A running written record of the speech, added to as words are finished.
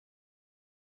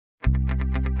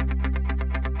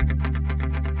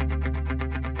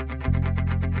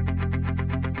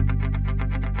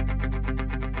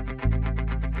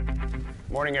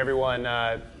morning, everyone.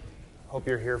 Hope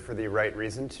you're here for the right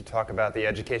reason, to talk about the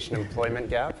education-employment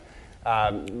gap.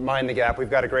 Mind the gap. We've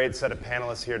got a great set of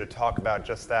panelists here to talk about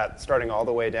just that, starting all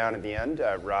the way down at the end.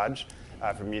 Raj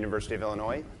from University of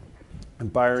Illinois,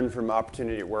 and Byron from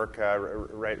Opportunity at Work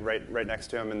right next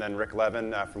to him, and then Rick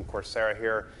Levin from Coursera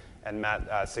here, and Matt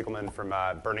Siegelman from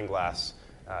Burning Glass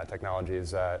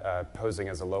Technologies, posing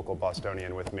as a local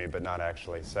Bostonian with me, but not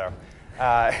actually. So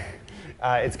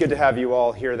it's good to have you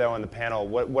all here, though, on the panel.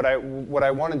 What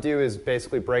I want to do is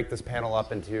basically break this panel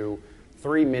up into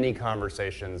 3 mini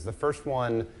conversations. The first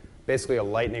one, basically a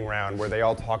lightning round, where they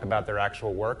all talk about their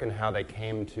actual work and how they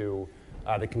came to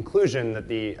the conclusion that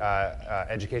the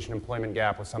education-employment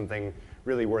gap was something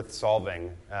really worth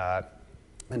solving,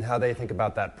 and how they think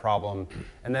about that problem.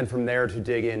 And then from there to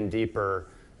dig in deeper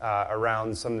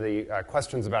around some of the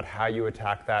questions about how you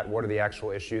attack that, what are the actual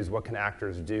issues, what can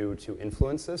actors do to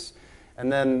influence this.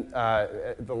 And then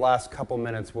the last couple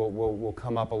minutes we'll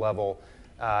come up a level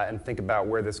and think about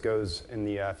where this goes in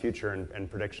the future and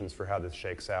predictions for how this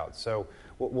shakes out. So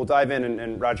we'll dive in,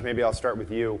 and Raj, maybe I'll start with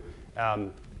you.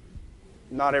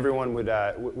 Not everyone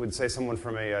would say someone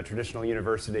from a traditional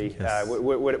university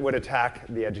would attack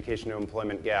the education to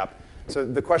employment gap. So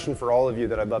the question for all of you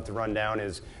that I'd love to run down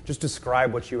is just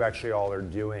describe what you actually all are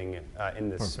doing in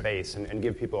this space and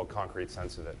give people a concrete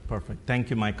sense of it. Perfect.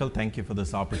 Thank you, Michael. Thank you for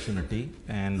this opportunity.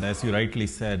 And as you rightly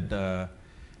said,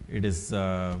 it is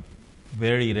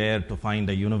very rare to find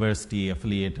a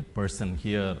university-affiliated person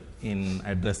here in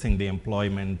addressing the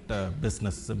employment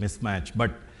business mismatch.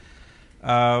 But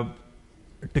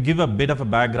to give a bit of a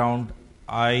background,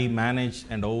 I manage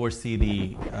and oversee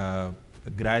the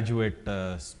graduate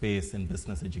space in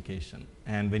business education.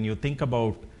 And when you think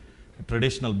about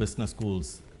traditional business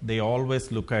schools, they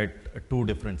always look at 2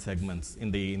 different segments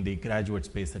in the graduate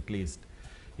space, at least.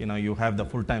 You know, you have the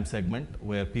full-time segment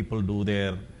where people do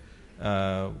their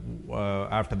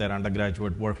after their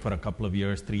undergraduate work for a couple of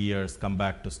years, 3 years, come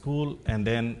back to school, and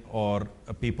then or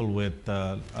people with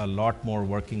a lot more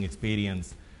working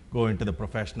experience go into the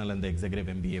professional and the executive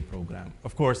MBA program.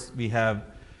 Of course, we have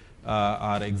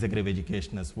our executive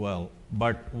education as well.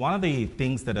 But one of the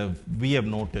things that we have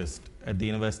noticed at the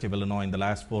University of Illinois in the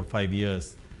last 4 or 5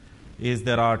 years is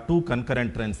there are 2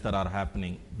 concurrent trends that are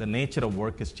happening. The nature of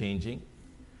work is changing,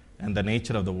 and the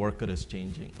nature of the worker is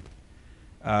changing.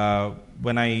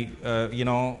 When I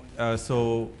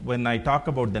talk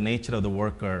about the nature of the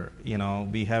worker,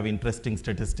 we have interesting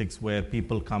statistics where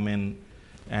people come in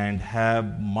and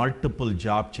have multiple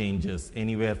job changes,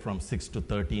 anywhere from 6 to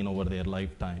 13 over their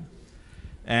lifetime.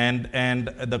 And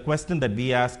the question that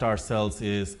we asked ourselves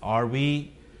is, are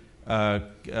we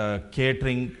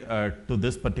catering to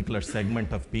this particular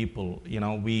segment of people?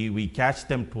 We catch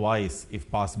them twice,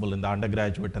 if possible, in the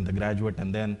undergraduate and the graduate,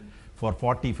 and then for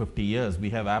 40, 50 years, we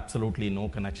have absolutely no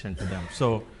connection to them.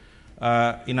 So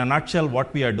in a nutshell,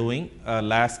 what we are doing,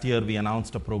 last year we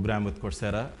announced a program with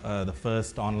Coursera, the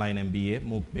first online MBA,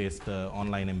 MOOC-based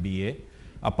online MBA.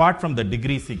 Apart from the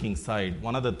degree-seeking side,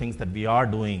 one of the things that we are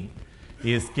doing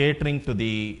is catering to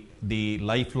the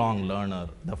lifelong learner,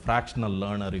 the fractional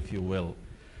learner, if you will,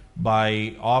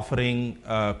 by offering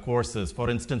courses. For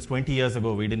instance, 20 years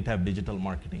ago, we didn't have digital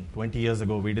marketing. 20 years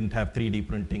ago, we didn't have 3D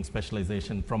printing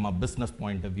specialization from a business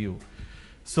point of view.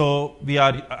 So we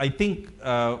are, I think,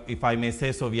 if I may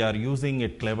say so, we are using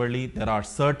it cleverly. There are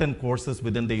certain courses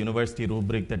within the university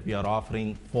rubric that we are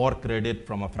offering for credit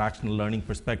from a fractional learning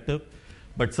perspective.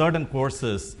 But certain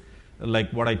courses,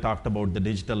 like what I talked about, the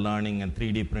digital learning and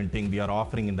 3D printing, we are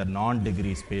offering in the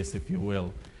non-degree space, if you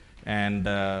will, and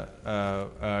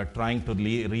trying to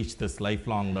reach this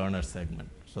lifelong learner segment.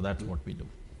 So that's what we do.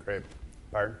 Great.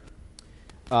 Byron?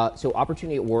 So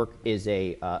Opportunity at Work is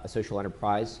a social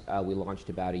enterprise. We launched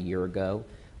about a year ago.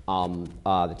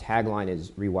 The tagline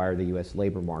is Rewire the U.S.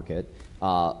 labor market.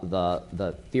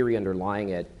 The theory underlying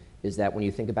it is that when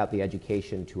you think about the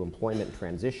education to employment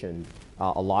transition,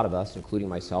 a lot of us, including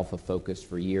myself, have focused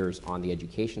for years on the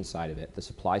education side of it, the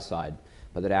supply side,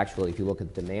 but that actually, if you look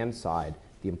at the demand side,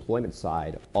 the employment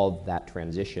side of that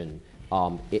transition,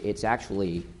 it's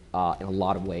actually, in a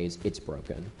lot of ways, it's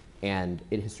broken. And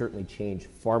it has certainly changed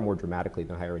far more dramatically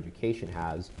than higher education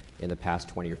has in the past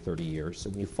 20 or 30 years.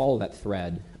 So when you follow that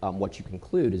thread, what you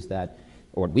conclude is that,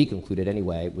 or what we concluded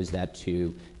anyway, was that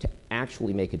to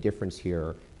actually make a difference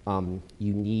here,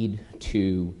 you need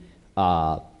to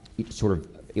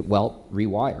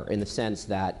rewire, in the sense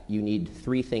that you need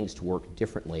 3 things to work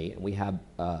differently. And we have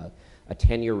a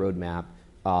 10-year roadmap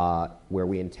where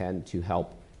we intend to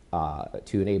help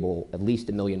to enable at least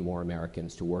 1 million more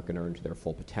Americans to work and earn to their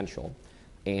full potential.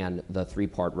 And the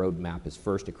 3-part roadmap is,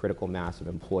 first, a critical mass of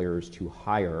employers to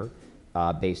hire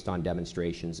based on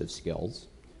demonstrations of skills,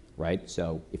 right?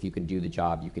 So if you can do the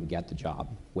job, you can get the job,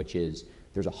 which is,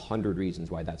 there's 100 reasons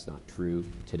why that's not true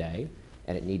today,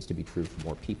 and it needs to be true for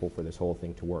more people for this whole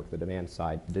thing to work. The demand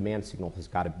signal has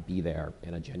got to be there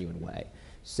in a genuine way.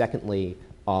 Secondly,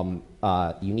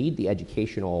 you need the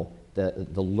educational,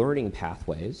 the learning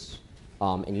pathways,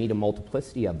 and you need a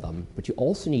multiplicity of them, but you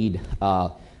also need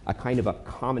a kind of a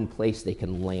common place they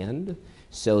can land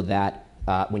so that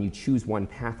when you choose one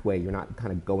pathway, you're not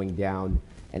kind of going down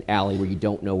an alley where you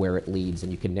don't know where it leads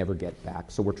and you can never get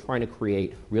back. So we're trying to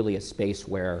create really a space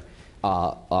where,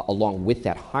 along with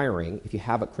that hiring, if you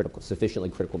have a sufficiently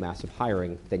critical mass of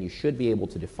hiring, then you should be able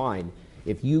to define,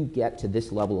 if you get to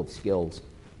this level of skills,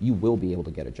 you will be able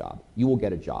to get a job. You will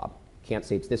get a job. Can't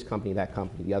say it's this company, that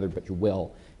company, the other, but you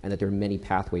will, and that there are many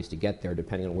pathways to get there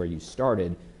depending on where you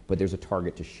started, but there's a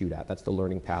target to shoot at. That's the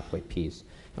learning pathway piece.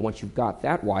 And once you've got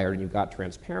that wired and you've got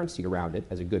transparency around it,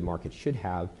 as a good market should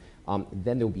have,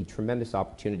 then there will be tremendous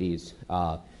opportunities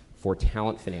for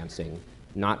talent financing,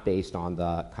 not based on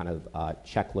the kind of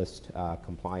checklist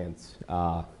compliance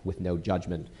with no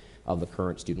judgment of the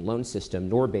current student loan system,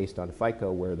 nor based on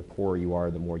FICO, where the poorer you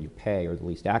are, the more you pay, or the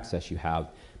least access you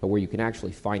have, but where you can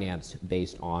actually finance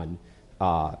based on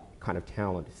kind of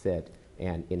talent fit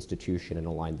and institution and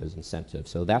align those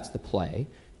incentives. So that's the play.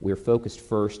 We're focused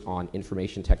first on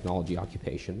information technology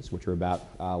occupations, which are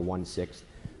about 1/6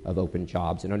 of open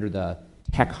jobs. And under the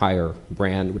Tech Hire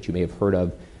brand, which you may have heard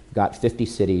of, we've got 50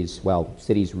 cities,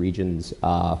 regions,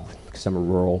 some are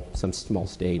rural, some small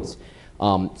states,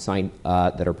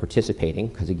 that are participating,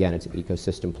 because again, it's an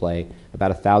ecosystem play. About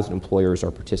 1,000 employers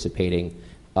are participating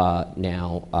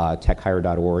now.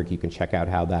 Techhire.org, you can check out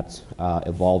how that's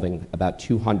evolving. About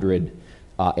 200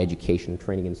 education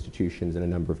training institutions and a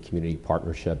number of community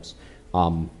partnerships.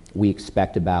 We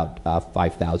expect about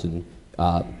 5,000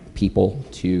 people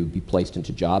to be placed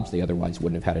into jobs they otherwise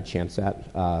wouldn't have had a chance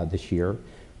at this year.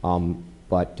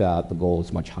 But the goal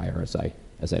is much higher, as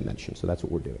I mentioned. So that's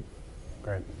what we're doing.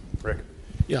 Great. Rick?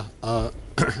 Yeah,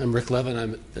 I'm Rick Levin.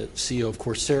 I'm the CEO of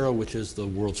Coursera, which is the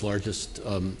world's largest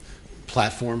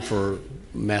platform for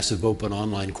massive open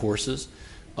online courses.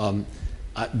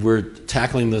 We're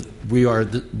tackling we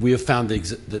have found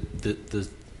the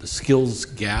skills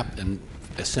gap and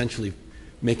essentially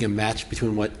making a match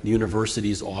between what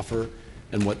universities offer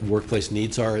and what workplace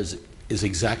needs are is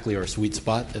exactly our sweet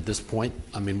spot at this point.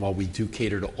 I mean, while we do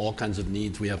cater to all kinds of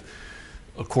needs, we have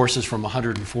courses from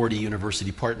 140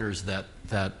 university partners that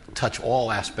touch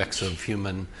all aspects of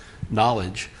human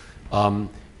knowledge.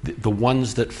 The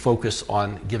ones that focus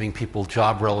on giving people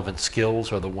job-relevant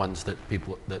skills are the ones that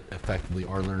effectively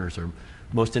our learners are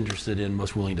most interested in,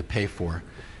 most willing to pay for.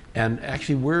 And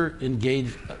actually, we're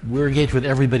engaged with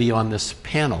everybody on this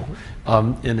panel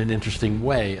in an interesting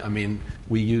way. I mean,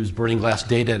 we use Burning Glass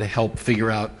data to help figure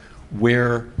out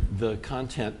where the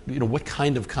content, what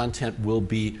kind of content will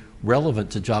be relevant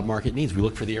to job market needs. We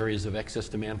look for the areas of excess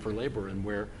demand for labor and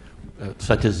where,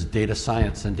 such as data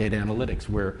science and data analytics,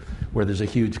 where there's a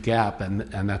huge gap, and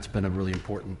that's been a really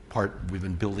important part. We've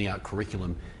been building out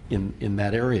curriculum in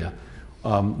that area.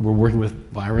 We're working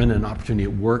with Byron and Opportunity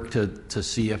at Work to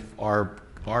see if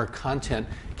our content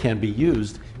can be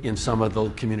used in some of the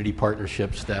community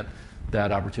partnerships that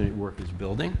Opportunity at Work is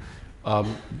building.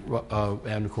 And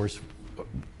of course,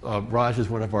 Raj is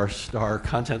one of our star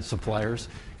content suppliers,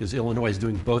 because Illinois is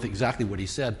doing both exactly what he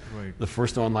said, right. The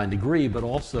first online degree, but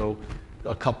also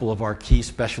a couple of our key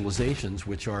specializations,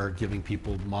 which are giving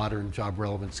people modern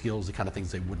job-relevant skills, the kind of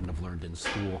things they wouldn't have learned in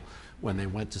school when they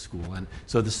went to school. And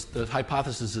so the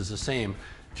hypothesis is the same.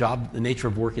 The nature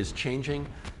of work is changing.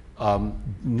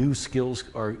 New skills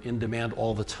are in demand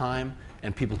all the time,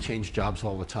 and people change jobs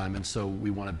all the time. And so we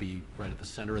want to be right at the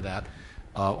center of that,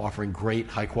 offering great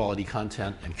high-quality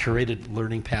content and curated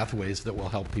learning pathways that will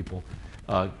help people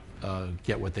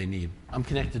get what they need. I'm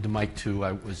connected to Mike too.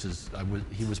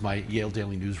 He was my Yale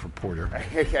Daily News reporter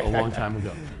a long time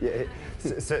ago. Yeah,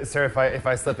 sir, if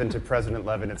I slip into President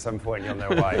Levin at some point, you'll know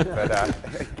why.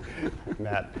 But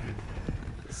Matt.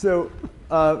 So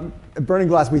at Burning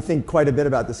Glass, we think quite a bit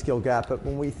about the skill gap. But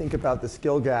when we think about the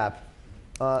skill gap,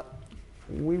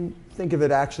 we think of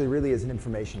it actually really as an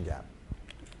information gap.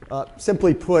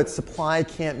 Simply put, supply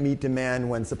can't meet demand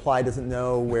when supply doesn't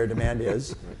know where demand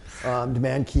is.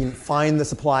 Demand can't find the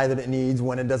supply that it needs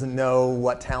when it doesn't know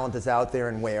what talent is out there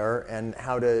and where, and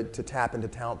how to tap into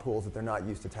talent pools that they're not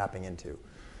used to tapping into.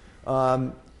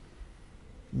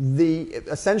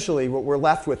 Essentially, what we're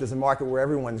left with is a market where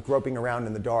everyone's groping around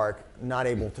in the dark, not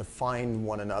able to find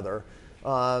one another.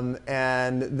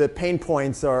 And the pain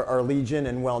points are legion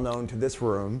and well known to this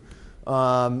room.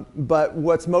 But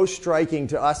what's most striking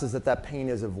to us is that that pain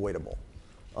is avoidable.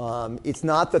 It's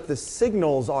not that the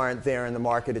signals aren't there in the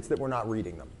market, it's that we're not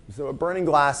reading them. So what Burning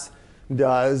Glass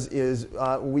does is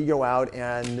we go out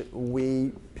and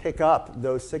we pick up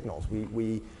those signals.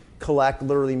 We collect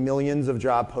literally millions of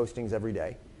job postings every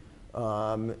day.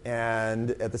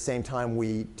 And at the same time,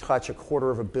 we touch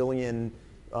 250 million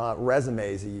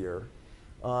resumes a year.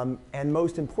 And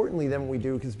most importantly, then what we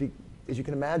do, because as you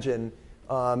can imagine,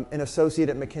 an associate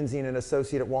at McKinsey and an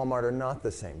associate at Walmart are not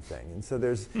the same thing. And so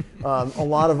there's a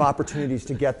lot of opportunities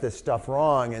to get this stuff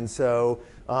wrong. And so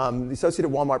the associate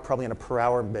at Walmart probably on a per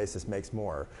hour basis makes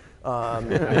more.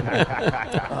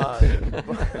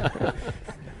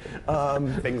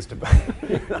 Things to buy.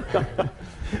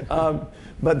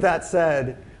 But that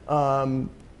said,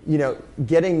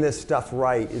 getting this stuff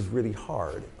right is really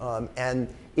hard. And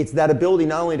it's that ability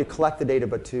not only to collect the data,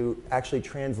 but to actually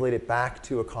translate it back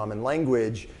to a common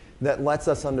language that lets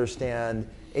us understand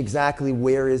exactly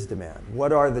where is demand.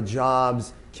 What are the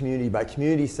jobs, community by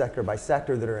community, sector by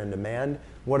sector, that are in demand?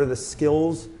 What are the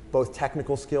skills, both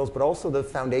technical skills, but also the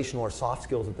foundational or soft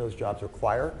skills that those jobs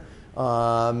require?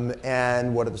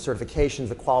 And what are the certifications,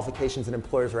 the qualifications that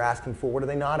employers are asking for? What are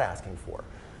they not asking for?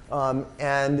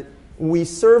 And we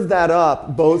serve that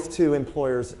up both to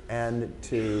employers and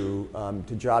to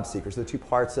job seekers, the two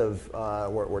parts of,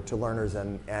 or to learners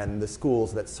and the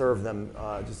schools that serve them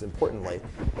just importantly,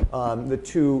 the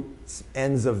two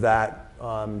ends of that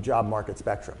job market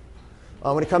spectrum.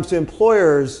 When it comes to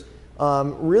employers,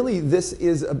 really this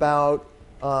is about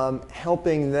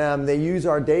helping them. They use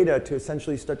our data to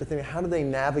essentially start to think, how do they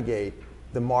navigate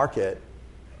the market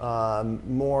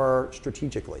more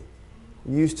strategically?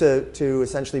 Used to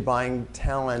essentially buying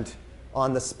talent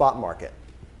on the spot market.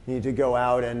 You need to go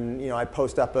out and, I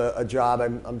post up a job,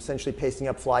 I'm essentially pasting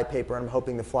up fly paper and I'm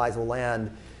hoping the flies will land.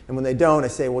 And when they don't, I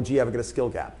say, well, gee, I've got a skill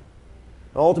gap.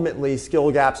 Ultimately, skill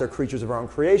gaps are creatures of our own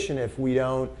creation if we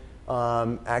don't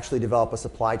actually develop a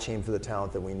supply chain for the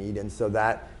talent that we need. And so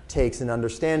that takes an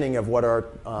understanding of what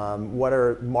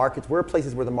are markets, where are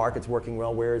places where the market's working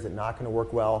well, where is it not going to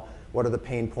work well, what are the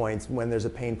pain points, when there's a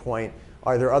pain point,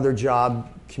 are there other job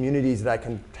communities that I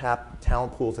can tap,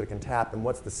 talent pools that I can tap, and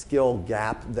what's the skill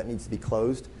gap that needs to be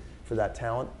closed for that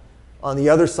talent? On the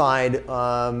other side,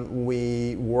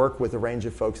 we work with a range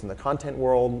of folks in the content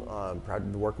world, proud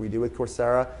of the work we do with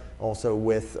Coursera, also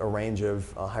with a range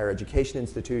of higher education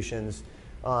institutions,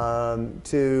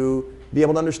 to be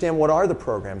able to understand what are the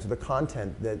programs or the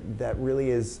content that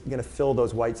really is going to fill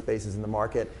those white spaces in the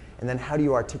market, and then how do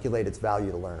you articulate its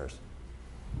value to learners?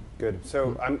 Good.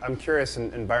 So I'm curious,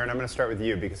 and Byron, I'm going to start with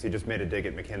you because you just made a dig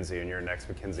at McKinsey and you're an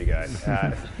ex-McKinsey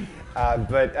guy.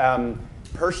 But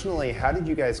personally, how did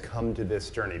you guys come to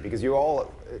this journey? Because you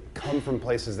all come from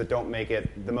places that don't make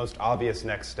it the most obvious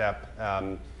next step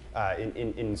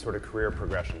in sort of career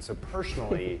progression. So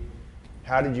personally,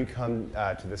 how did you come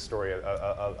to this story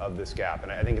of this gap?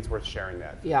 And I think it's worth sharing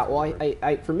that. Yeah. Well,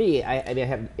 for me, I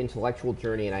have an intellectual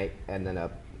journey, and then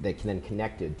that can then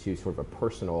connected to sort of a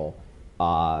personal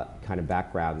kind of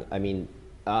background. I mean,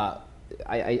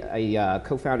 I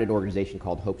co-founded an organization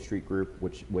called Hope Street Group,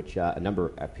 which a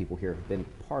number of people here have been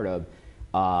part of.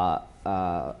 I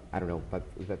don't know, but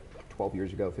it was about 12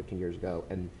 years ago, 15 years ago,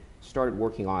 and started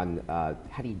working on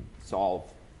how do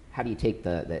you take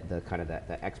the kind of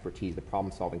the expertise, the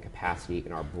problem-solving capacity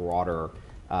in our broader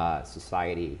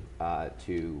society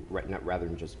to rather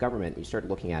than just government. You start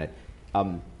looking at it.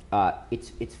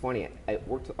 It's funny. I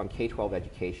worked on K-12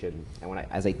 education, and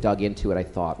as I dug into it, I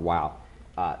thought, wow,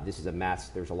 this is a mess.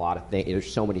 There's a lot of things.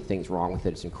 There's so many things wrong with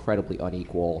it. It's incredibly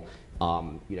unequal.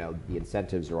 The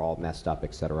incentives are all messed up,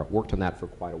 et cetera. Worked on that for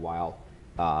quite a while.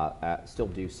 Still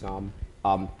do some.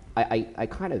 I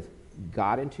kind of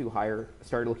got into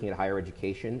started looking at higher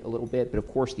education a little bit, but of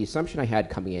course the assumption I had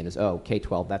coming in is,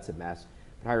 K-12, that's a mess.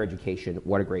 Higher education,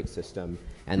 what a great system.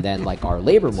 And then like our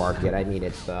labor market, I mean,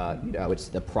 it's it's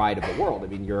the pride of the world. I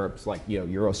mean, Europe's like,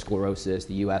 Eurosclerosis,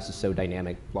 the US is so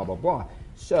dynamic, blah, blah, blah.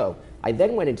 So I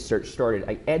then went and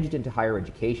I edged into higher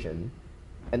education,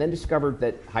 and then discovered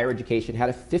that higher education had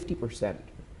a 50%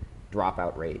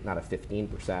 dropout rate, not a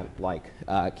 15% like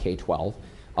K-12.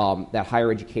 That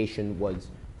higher education was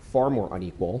far more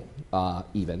unequal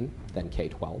even than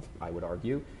K-12, I would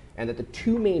argue. And that the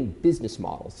two main business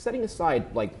models, setting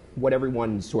aside like what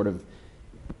everyone's sort of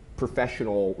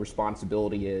professional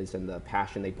responsibility is and the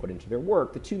passion they put into their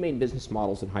work, the two main business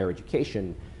models in higher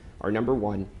education are, number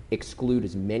one, exclude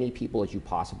as many people as you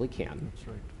possibly can. That's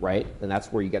right. And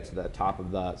that's where you get to the top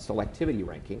of the selectivity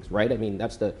rankings, right? I mean,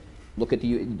 that's look at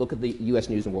the U.S.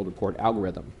 News and World Report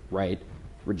algorithm, right?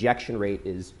 Rejection rate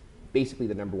is basically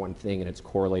the number one thing, and it's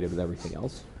correlated with everything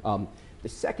else. The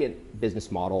second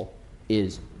business model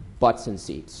is butts and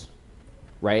seats,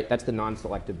 right? That's the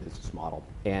non-selective business model.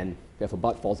 And if a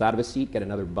butt falls out of a seat, get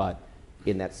another butt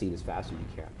in that seat as fast as you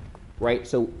can, right?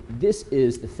 So this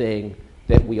is the thing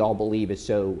that we all believe is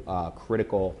so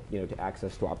critical, to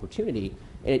access to opportunity,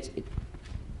 and it's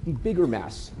a bigger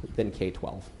mess than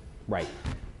K-12, right?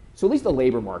 So at least the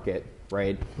labor market,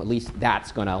 right? At least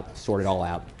that's going to sort it all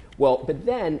out. Well, but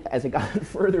then as it got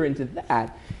further into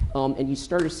that, and you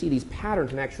start to see these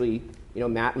patterns, and actually,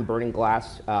 Matt and Burning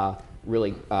Glass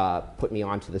really put me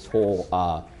onto this whole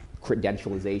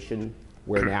credentialization,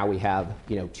 where now we have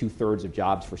 2/3 of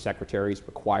jobs for secretaries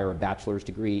require a bachelor's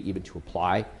degree even to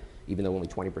apply, even though only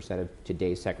 20% of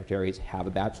today's secretaries have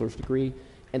a bachelor's degree.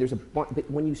 And there's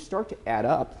but when you start to add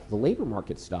up the labor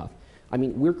market stuff, I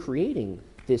mean, we're creating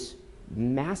this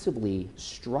massively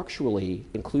structurally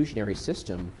inclusionary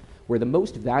system where the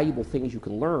most valuable things you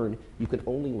can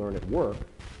only learn at work,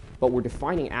 but we're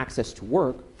defining access to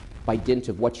work by dint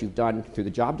of what you've done through the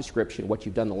job description, what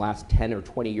you've done the last 10 or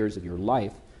 20 years of your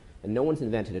life, and no one's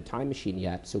invented a time machine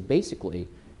yet. So basically,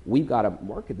 we've got a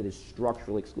market that is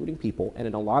structurally excluding people, and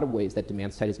in a lot of ways, that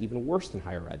demand side is even worse than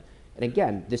higher ed. And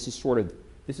again, this is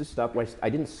stuff where I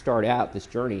didn't start out this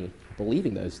journey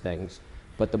believing those things,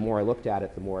 but the more I looked at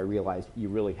it, the more I realized you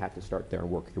really had to start there and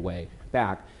work your way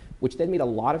back, which then made a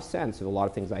lot of sense of a lot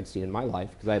of things I'd seen in my life,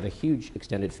 because I have a huge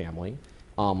extended family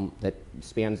that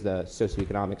spans the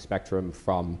socioeconomic spectrum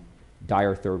from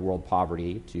dire third world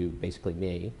poverty to basically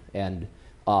me. And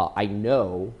I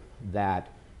know that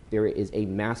there is a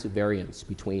massive variance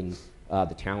between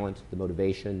the talent, the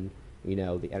motivation,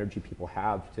 the energy people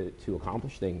have to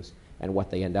accomplish things and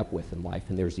what they end up with in life.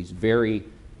 And there's these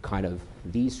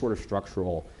these sort of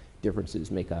structural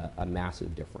differences make a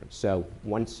massive difference. So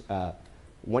once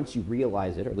you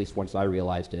realize it, or at least once I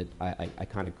realized it, I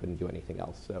kind of couldn't do anything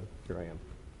else. So here I am.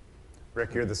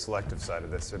 Rick, you're the selective side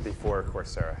of this, so before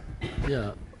Coursera.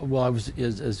 Yeah, well, I was,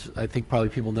 as I think probably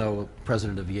people know,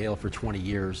 president of Yale for 20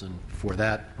 years, and before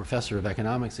that, professor of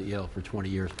economics at Yale for 20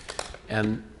 years.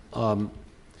 And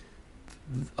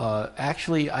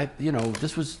actually,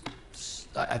 this was,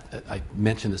 I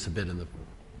mentioned this a bit in the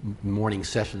morning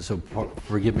session, so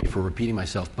forgive me for repeating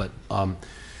myself, but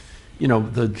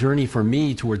the journey for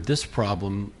me toward this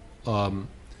problem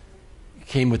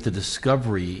came with the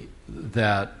discovery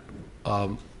that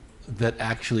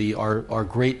actually our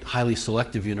great highly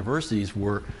selective universities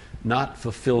were not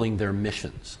fulfilling their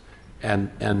missions.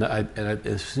 And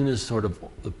as soon as sort of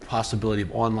the possibility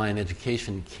of online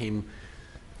education came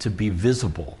to be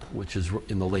visible, which is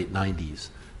in the late 90s,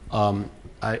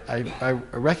 I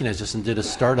recognized this and did a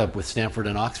startup with Stanford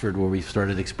and Oxford where we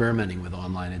started experimenting with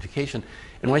online education.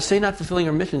 And when I say not fulfilling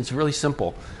our mission, it's really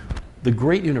simple. The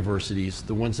great universities,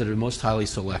 the ones that are most highly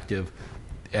selective,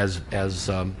 as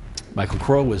Michael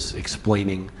Crow was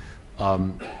explaining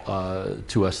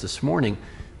to us this morning,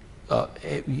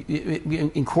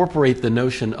 incorporate the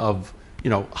notion of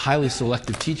highly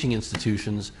selective teaching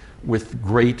institutions with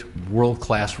great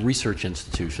world-class research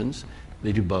institutions.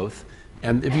 They do both.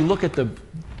 And if you look at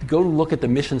the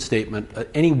mission statement at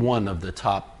any one of the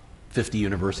top 50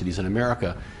 universities in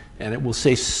America, and it will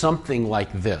say something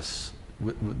like this,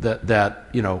 that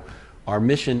our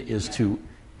mission is to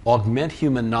augment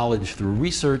human knowledge through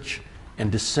research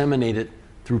and disseminate it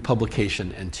through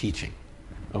publication and teaching.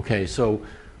 Okay, so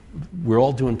we're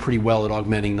all doing pretty well at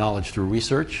augmenting knowledge through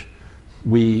research.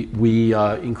 We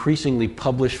increasingly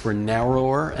publish for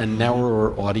narrower and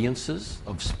narrower audiences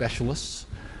of specialists.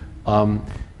 In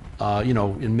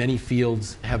many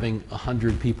fields, having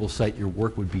 100 people cite your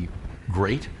work would be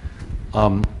great.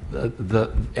 And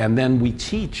then we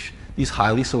teach these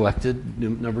highly selected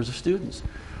numbers of students.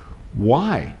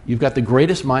 Why? You've got the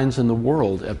greatest minds in the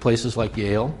world at places like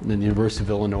Yale and the University of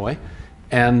Illinois,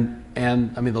 and I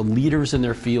mean the leaders in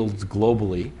their fields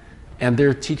globally, and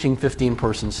they're teaching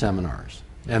 15-person seminars,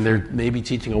 and they're maybe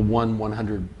teaching a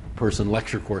 100-person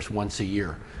lecture course once a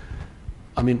year.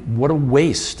 I mean, what a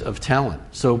waste of talent.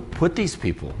 So put these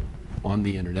people on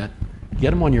the internet,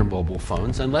 get them on your mobile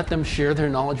phones, and let them share their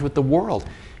knowledge with the world.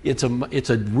 It's a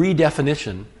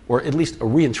redefinition, or at least a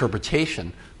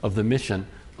reinterpretation of the mission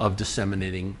of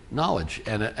disseminating knowledge.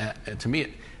 And to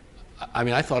me,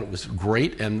 I thought it was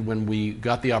great. And when we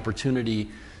got the opportunity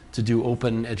to do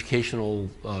open educational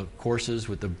courses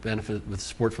with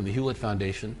support from the Hewlett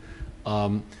Foundation,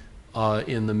 in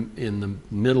the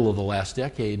middle of the last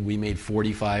decade, we made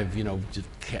 45, just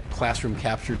classroom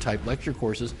capture type lecture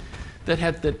courses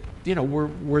that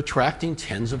were attracting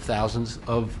tens of thousands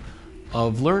of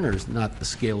of learners, not the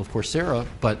scale of Coursera,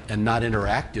 and not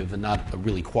interactive and not a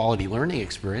really quality learning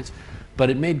experience, but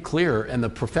it made clear, and the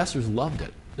professors loved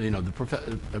it.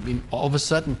 All of a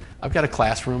sudden, I've got a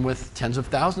classroom with tens of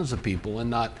thousands of people and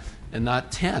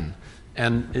not 10.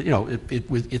 And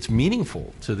it's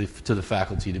meaningful to the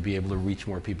faculty to be able to reach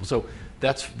more people. So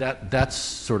that's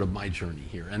sort of my journey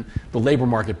here. And the labor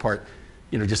market part,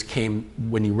 just came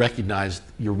when you recognized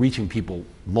you're reaching people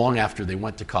long after they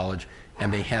went to college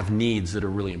and they have needs that are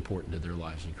really important to their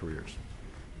lives and careers.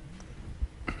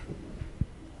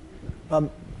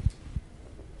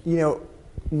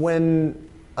 When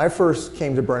I first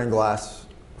came to Burning Glass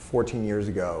 14 years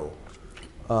ago,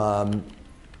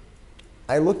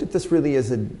 I looked at this really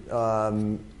as a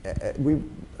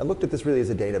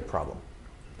data problem,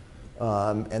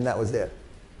 and that was it.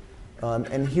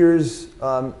 And here's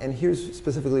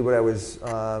specifically what I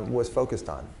was focused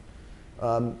on.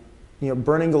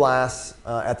 Burning Glass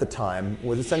at the time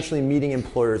was essentially meeting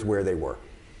employers where they were,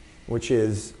 which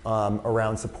is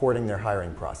around supporting their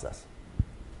hiring process.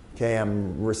 Okay,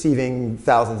 I'm receiving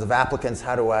thousands of applicants.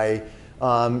 How do I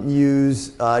use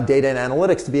data and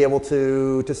analytics to be able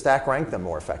to stack rank them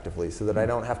more effectively so that I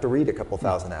don't have to read a couple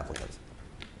thousand applicants?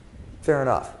 Fair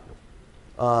enough.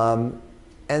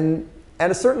 And at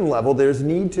a certain level, there's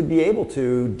need to be able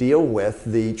to deal with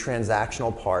the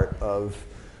transactional part of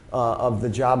the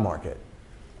job market.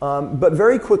 But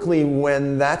very quickly,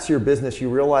 when that's your business, you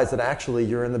realize that actually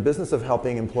you're in the business of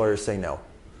helping employers say no,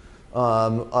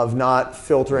 of not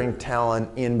filtering talent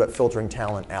in, but filtering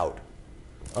talent out.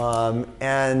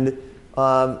 And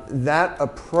that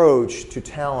approach to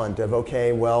talent of,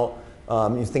 okay, well,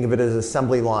 you think of it as an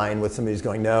assembly line with somebody who's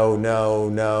going no, no,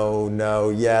 no, no,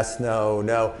 yes, no,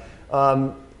 no,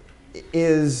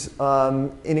 is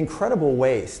an incredible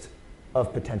waste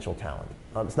of potential talent.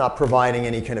 It's not providing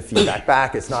any kind of feedback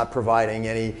back. It's not providing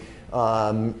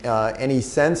any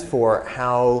sense for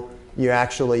how you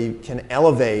actually can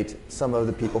elevate some of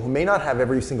the people who may not have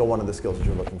every single one of the skills that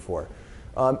you're looking for.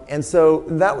 And so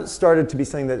that started to be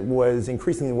something that was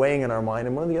increasingly weighing in our mind.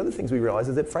 And one of the other things we realized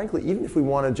is that, frankly, even if we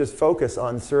want to just focus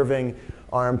on serving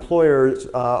our employers,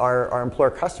 our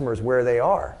employer customers where they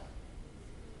are,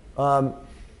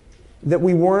 that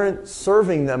we weren't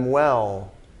serving them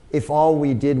well if all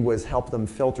we did was help them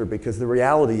filter, because the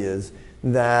reality is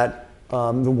that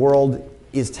the world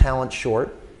is talent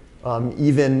short.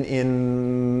 Even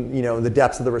in the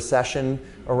depths of the recession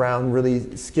around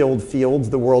really skilled fields,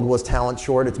 the world was talent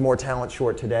short. It's more talent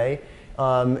short today.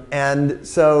 And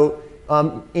so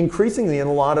increasingly in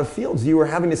a lot of fields, you were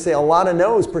having to say a lot of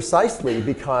no's precisely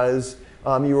because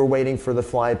you were waiting for the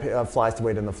flies to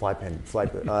wait on the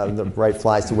the right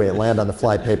flies to wait land on the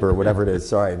fly paper or whatever it is.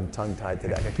 Sorry, I'm tongue-tied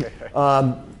today.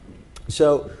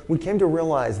 So we came to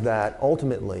realize that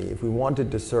ultimately, if we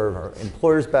wanted to serve our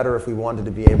employers better, if we wanted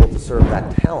to be able to serve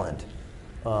that talent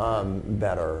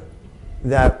better,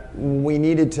 that we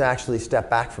needed to actually step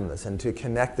back from this and to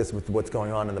connect this with what's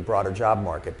going on in the broader job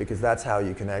market, because that's how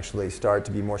you can actually start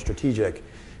to be more strategic.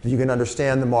 If you can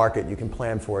understand the market, you can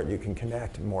plan for it, you can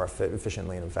connect more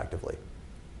efficiently and effectively.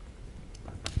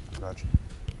 Raj?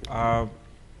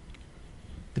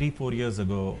 3-4 years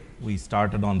ago, we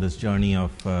started on this journey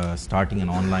of starting an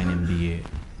online MBA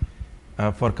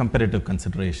for competitive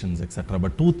considerations, etc.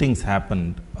 But two things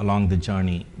happened along the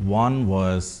journey. One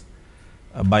was,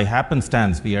 by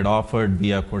happenstance, we had offered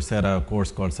via Coursera a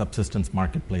course called Subsistence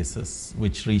Marketplaces,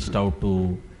 which reached out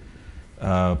to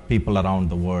people around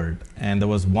the world. And there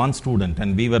was one student,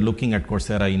 and we were looking at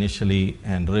Coursera initially,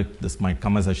 and Rick, this might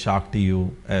come as a shock to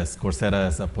you, as Coursera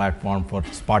as a platform for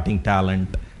spotting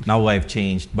talent. Now I've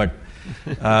changed, but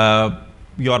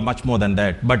you are much more than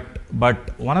that.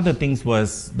 But one of the things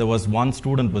was, there was one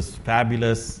student was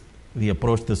fabulous. We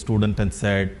approached the student and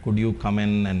said, could you come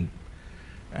in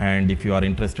and if you are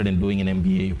interested in doing an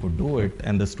MBA, you could do it.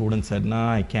 And the student said, no,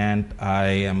 I can't. I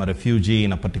am a refugee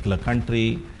in a particular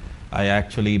country. I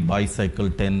actually bicycle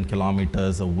 10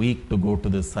 kilometers a week to go to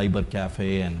this cyber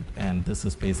cafe, and this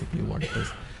is basically what it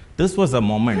is. This was a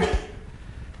moment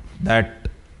that,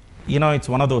 it's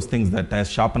one of those things that, as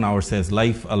Schopenhauer says,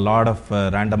 life, a lot of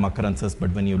random occurrences,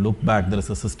 but when you look back, there is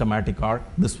a systematic arc.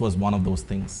 This was one of those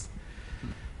things.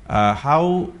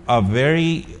 How a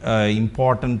very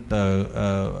important,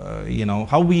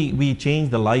 how we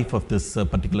changed the life of this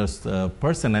particular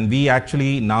person, and we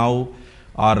actually now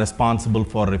are responsible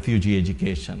for refugee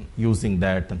education using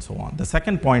that and so on. The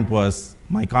second point was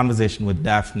my conversation with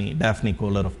Daphne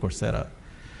Kohler of Coursera.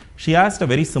 She asked a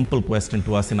very simple question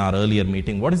to us in our earlier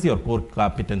meeting. What is your core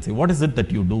competency? What is it that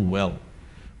you do well?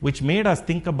 Which made us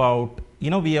think about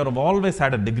we have always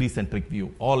had a degree-centric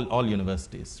view, all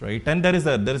universities, right? And there is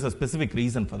a specific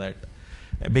reason for that.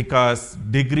 Because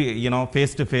degree,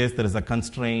 face-to-face, there is a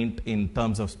constraint in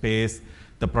terms of space.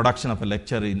 The production of a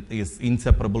lecture is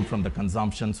inseparable from the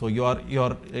consumption. So you're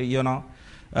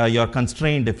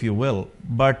constrained, if you will.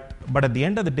 But at the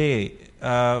end of the day,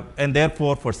 and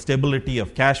therefore for stability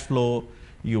of cash flow,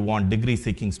 you want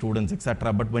degree-seeking students,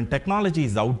 etc. But when technology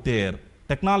is out there,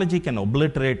 technology can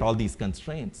obliterate all these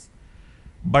constraints.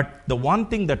 But the one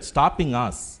thing that's stopping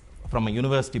us from a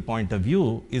university point of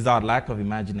view is our lack of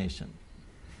imagination.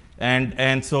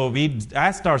 And so we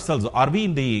asked ourselves, are we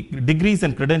in the degrees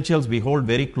and credentials we hold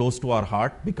very close to our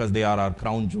heart because they are our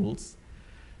crown jewels?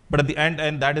 But at the end,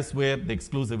 and that is where the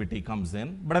exclusivity comes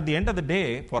in. But at the end of the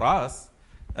day, for us,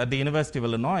 at the University of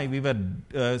Illinois, we were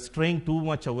straying too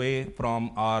much away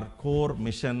from our core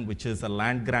mission, which is a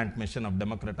land-grant mission of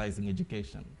democratizing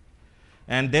education.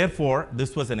 And therefore,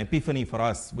 this was an epiphany for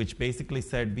us, which basically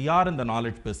said, we are in the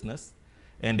knowledge business,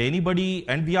 and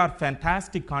we are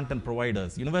fantastic content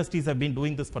providers. Universities have been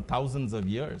doing this for thousands of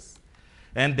years.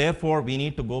 And therefore, we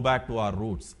need to go back to our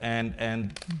roots.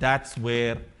 And that's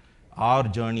where our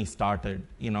journey started,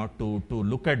 to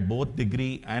look at both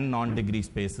degree and non-degree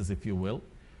spaces, if you will.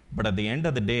 But at the end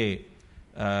of the day,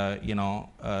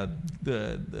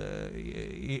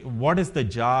 what is the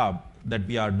job that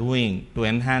we are doing to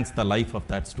enhance the life of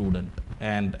that student?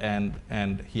 And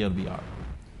here we are.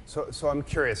 So I'm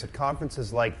curious, at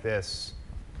conferences like this,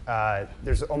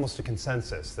 there's almost a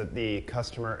consensus that the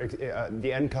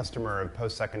end customer of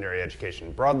post-secondary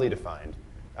education, broadly defined,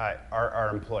 are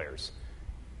employers.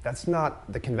 That's not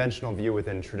the conventional view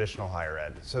within traditional higher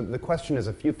ed. So the question is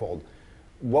a fewfold.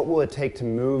 What will it take to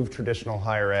move traditional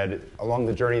higher ed along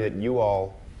the journey that you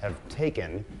all have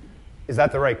taken? Is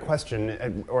that the right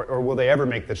question? Or will they ever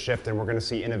make the shift and we're going to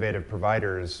see innovative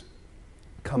providers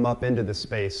come up into the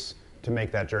space to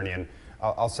make that journey? And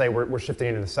I'll say we're shifting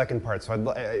into the second part.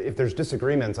 So if there's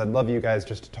disagreements, I'd love you guys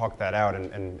just to talk that out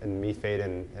and me fade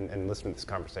in and listen to this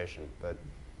conversation. But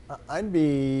I'd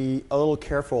be a little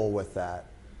careful with that.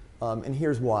 And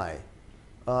here's why.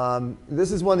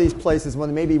 This is one of these places,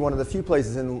 maybe one of the few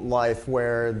places in life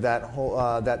where that whole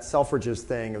that Selfridges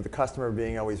thing of the customer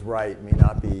being always right may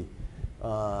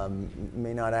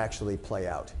not actually play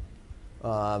out.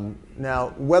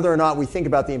 Now, whether or not we think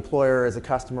about the employer as a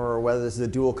customer or whether this is a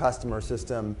dual customer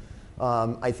system,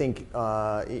 I think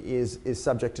is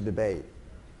subject to debate.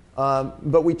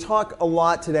 But we talk a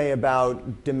lot today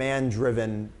about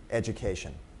demand-driven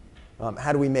education.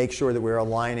 How do we make sure that we're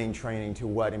aligning training to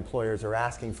what employers are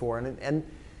asking for? And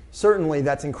certainly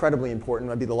that's incredibly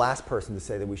important. I'd be the last person to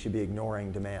say that we should be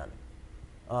ignoring demand.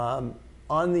 On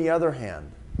the other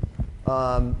hand,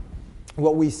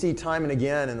 what we see time and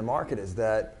again in the market is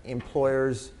that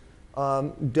employers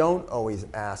don't always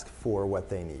ask for what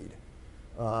they need.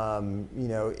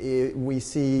 We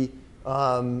see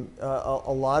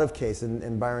a lot of cases,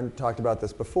 and Byron talked about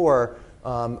this before,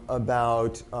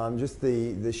 about just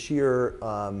the sheer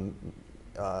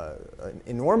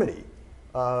enormity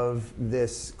of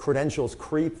this credentials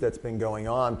creep that's been going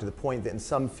on, to the point that in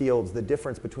some fields the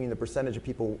difference between the percentage of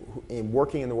people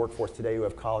working in the workforce today who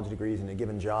have college degrees in a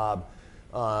given job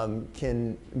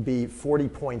can be 40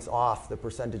 points off the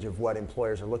percentage of what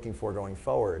employers are looking for going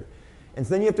forward. And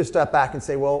so then you have to step back and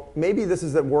say, well, maybe this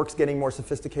is that work's getting more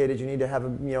sophisticated. You need to have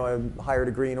a higher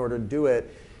degree in order to do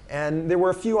it. And there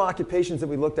were a few occupations that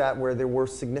we looked at where there were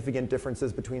significant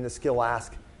differences between the skill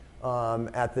ask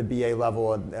at the BA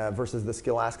level versus the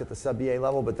skill ask at the sub-BA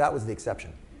level, but that was the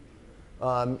exception.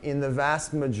 In the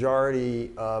vast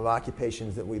majority of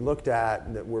occupations that we looked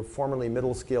at that were formerly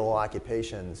middle skill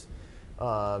occupations,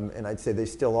 and I'd say they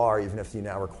still are, even if you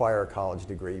now require a college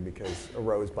degree because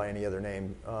arose by any other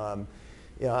name.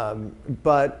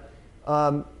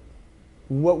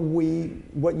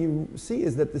 What you see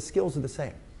is that the skills are the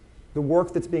same. The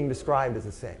work that's being described is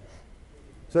the same.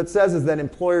 So it says is that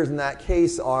employers in that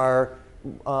case are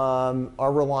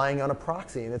relying on a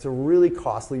proxy, and it's a really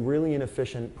costly, really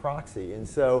inefficient proxy. And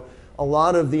so a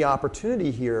lot of the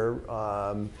opportunity here,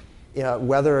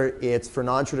 whether it's for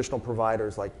non-traditional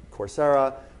providers like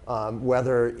Coursera,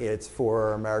 whether it's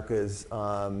for America's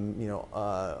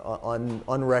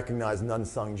unrecognized and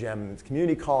unsung gem in its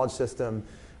community college system,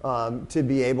 to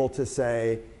be able to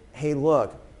say, hey,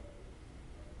 look,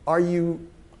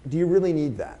 do you really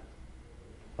need that?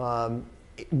 Can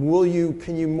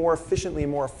you more efficiently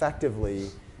and more effectively,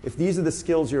 if these are the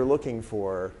skills you're looking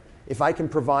for, if I can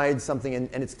provide something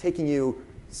and it's taking you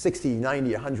 60,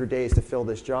 90, 100 days to fill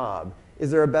this job, is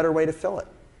there a better way to fill it?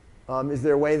 Is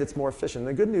there a way that's more efficient?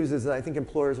 And the good news is that I think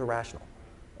employers are rational.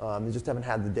 They just haven't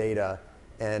had the data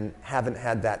and haven't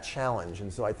had that challenge.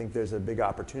 And so I think there's a big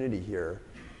opportunity here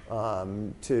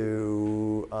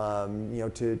to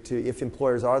if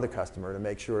employers are the customer, to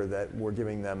make sure that we're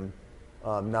giving them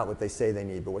not what they say they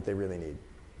need, but what they really need.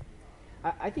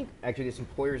 I think actually this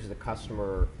employers as a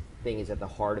customer thing is at the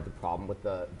heart of the problem with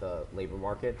the labor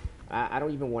market. I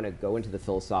don't even want to go into the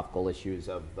philosophical issues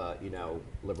of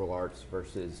liberal arts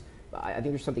versus. I think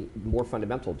there's something more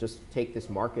fundamental. Just take this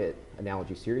market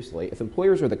analogy seriously. If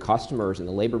employers are the customers in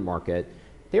the labor market,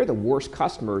 they're the worst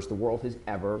customers the world has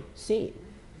ever seen.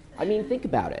 I mean, think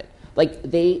about it.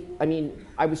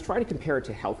 I was trying to compare it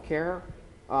to healthcare,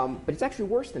 but it's actually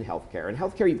worse than healthcare. In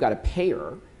healthcare, you've got a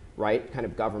payer, right, kind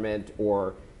of government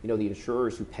or the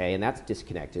insurers who pay, and that's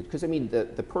disconnected. Because,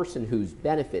 the person who's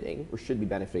benefiting or should be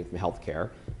benefiting from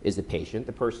healthcare is the patient.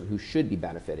 The person who should be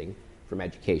benefiting from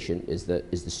education is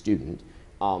the student.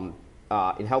 In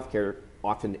healthcare,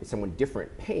 often it's someone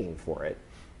different paying for it.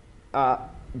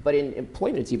 But in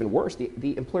employment, it's even worse.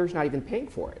 The employer's not even paying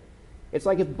for it. It's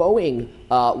like if Boeing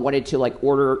wanted to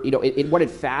order, it wanted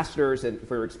fasteners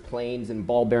for its planes and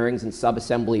ball bearings and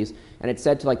sub-assemblies, and it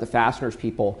said to the fasteners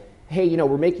people, hey,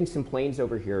 we're making some planes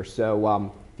over here,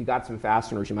 so if you got some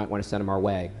fasteners, you might want to send them our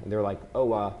way. And they're like,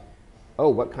 oh,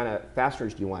 what kind of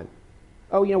fasteners do you want?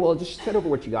 Oh, well, just send over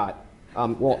what you got. How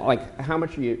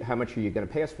much are you going to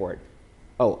pay us for it?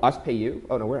 Oh, us pay you?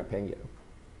 Oh no, we're not paying you.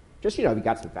 Just if you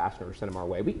got some fasteners, send them our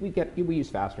way. We use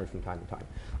fasteners from time to time.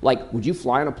 Would you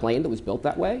fly on a plane that was built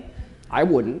that way? I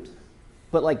wouldn't.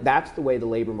 But that's the way the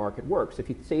labor market works. If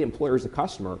you say employer is a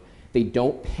customer, they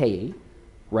don't pay,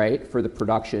 right, for the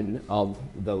production of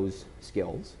those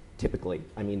skills. Typically,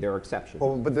 there are exceptions.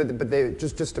 Well, but they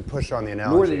just to push on the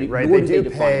analogy, right? They do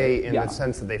pay in the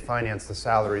sense that they finance the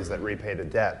salaries that repay the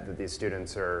debt that these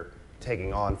students are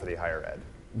taking on for the higher ed.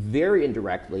 Very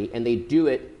indirectly, and they do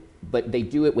it, but they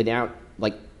do it without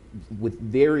with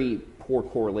very poor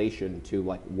correlation to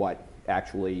what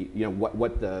actually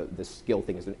what the skill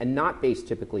thing is, and not based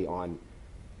typically on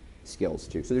skills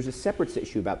too. So there's a separate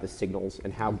issue about the signals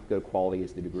and how good quality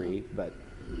is the degree, but.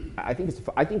 I think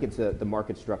the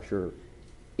market structure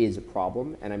is a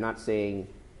problem, and I'm not saying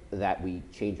that we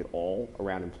change it all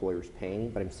around employers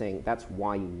paying, but I'm saying that's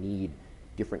why you need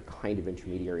different kind of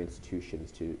intermediary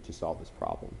institutions to solve this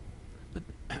problem. But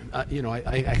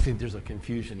I think there's a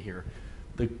confusion here.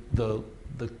 The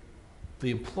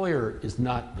employer is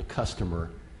not the customer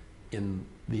in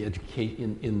the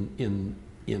education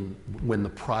when the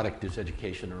product is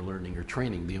education or learning or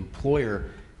training. The employer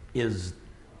is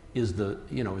the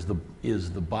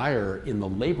buyer in the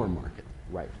labor market.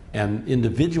 Right. And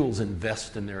individuals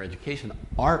invest in their education.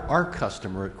 Our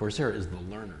customer at Coursera is the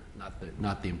learner,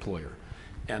 not the employer.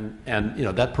 And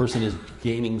that person is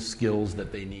gaining skills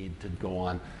that they need to go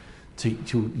on to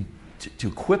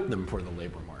equip them for the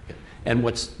labor market. And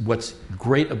what's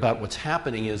great about what's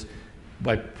happening is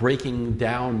by breaking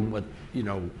down what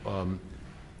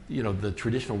the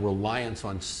traditional reliance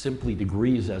on simply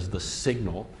degrees as the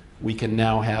signal. We can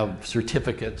now have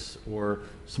certificates or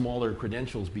smaller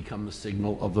credentials become the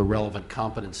signal of the relevant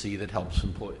competency that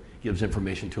gives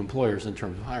information to employers in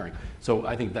terms of hiring. So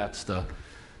I think that's the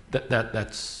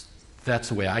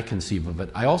way I conceive of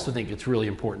it. I also think it's really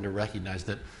important to recognize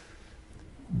that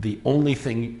the only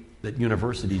thing that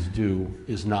universities do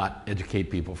is not educate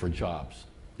people for jobs.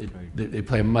 They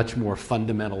play a much more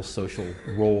fundamental social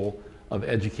role of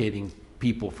educating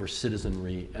people for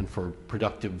citizenry and for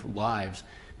productive lives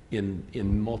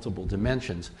in multiple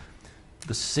dimensions.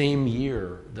 The same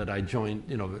year that I joined,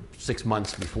 6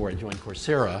 months before I joined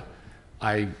Coursera,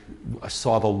 I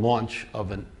saw the launch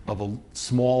of a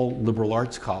small liberal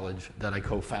arts college that I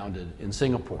co-founded in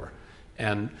Singapore,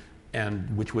 and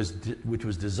which was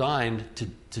designed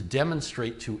to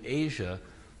demonstrate to Asia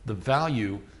the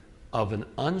value of an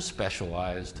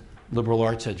unspecialized liberal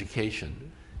arts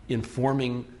education in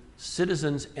forming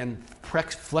citizens and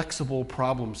flexible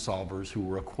problem solvers who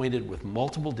were acquainted with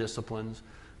multiple disciplines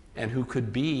and who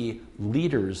could be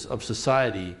leaders of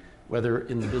society, whether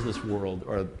in the business world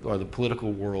or the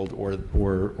political world or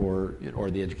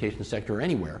the education sector or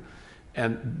anywhere.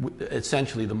 And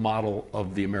essentially the model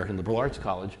of the American Liberal Arts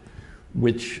College,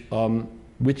 which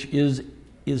is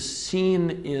seen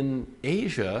in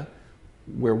Asia,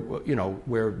 where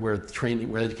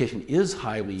education is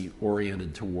highly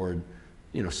oriented toward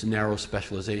narrow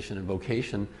specialization and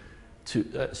vocation,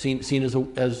 seen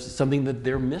as something that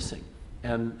they're missing,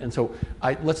 and so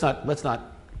let's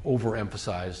not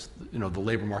overemphasize the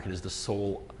labor market is the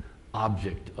sole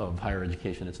object of higher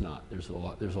education. It's not. There's a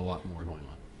lot more going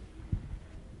on.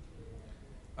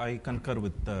 I concur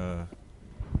with the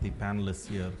panelists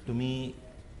here. To me,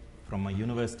 from a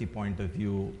university point of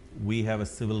view, we have a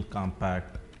civil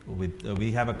compact with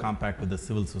the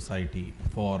civil society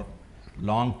for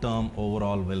long-term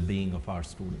overall well-being of our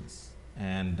students.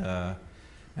 And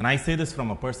I say this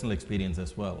from a personal experience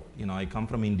as well. You know, I come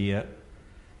from India.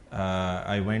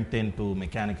 I went into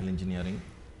mechanical engineering.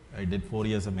 I did 4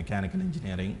 years of mechanical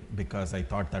engineering because I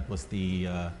thought that was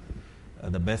the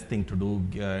best thing to do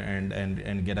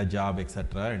and get a job,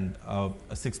 etc. And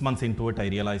 6 months into it, I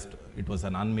realized it was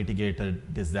an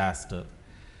unmitigated disaster.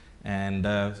 And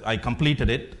I completed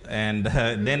it, and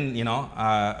then, you know,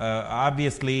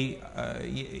 obviously,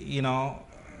 you know,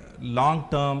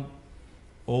 long-term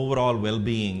overall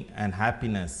well-being and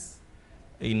happiness,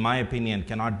 in my opinion,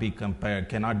 cannot be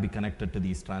connected to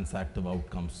these transactive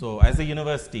outcomes. So as a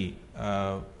university,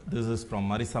 this is from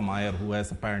Marissa Mayer, who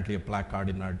has apparently a placard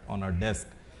on our desk,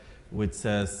 which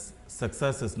says,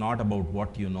 success is not about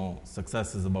what you know,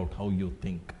 success is about how you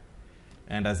think.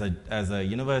 And as a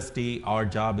university, our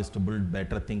job is to build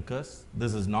better thinkers.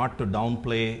 This is not to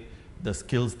downplay the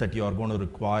skills that you are going to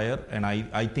require, and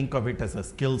I think of it as a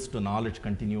skills to knowledge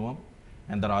continuum.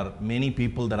 And there are many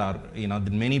people that are, you know,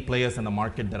 many players in the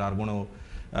market that are going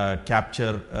to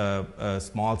capture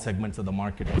small segments of the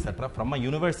market, etc. From a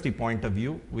university point of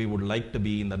view, we would like to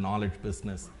be in the knowledge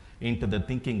business, into the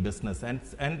thinking business.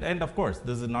 And of course,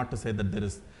 this is not to say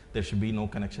that there should be no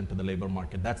connection to the labor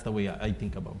market. That's the way I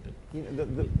think about it. You know,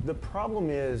 the problem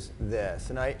is this,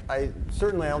 and I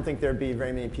certainly don't think there'd be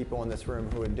very many people in this room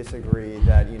who would disagree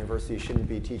that universities shouldn't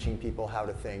be teaching people how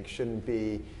to think, shouldn't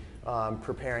be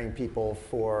preparing people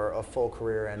for a full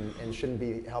career, and shouldn't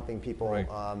be helping people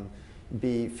right.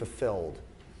 Be fulfilled.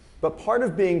 But part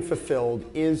of being fulfilled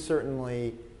is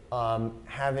certainly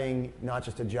having not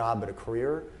just a job but a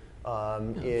career.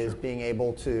 Is being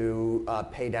able to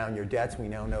pay down your debts. We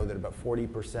now know that about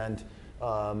 40%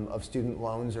 of student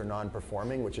loans are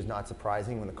non-performing, which is not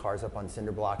surprising. When the car's up on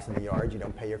cinder blocks in the yard, you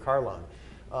don't pay your car loan.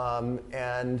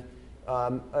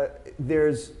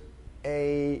 There's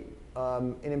an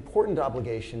important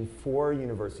obligation for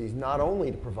universities not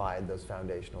only to provide those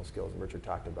foundational skills that Richard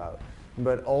talked about,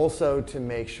 but also to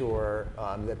make sure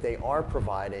that they are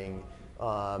providing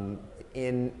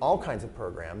in all kinds of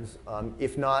programs,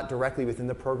 if not directly within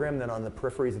the program, then on the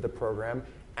peripheries of the program,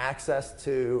 access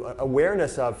to,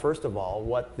 awareness of, first of all,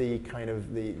 what the kind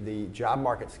of the job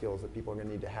market skills that people are going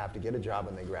to need to have to get a job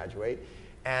when they graduate,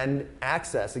 and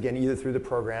access, again, either through the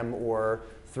program or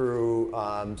through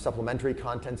supplementary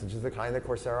content, such as the kind that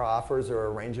Coursera offers or a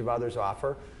range of others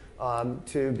offer,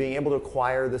 to being able to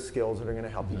acquire the skills that are going to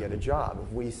help you get a job.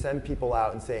 If we send people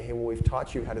out and say, hey, well, we've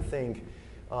taught you how to think,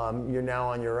 you're now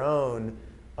on your own,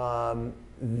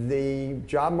 the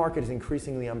job market is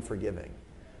increasingly unforgiving.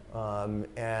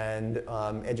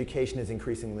 Education is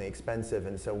increasingly expensive,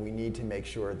 and so we need to make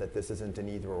sure that this isn't an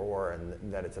either or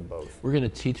and that it's a both. We're going to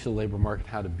teach the labor market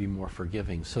how to be more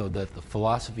forgiving so that the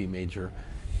philosophy major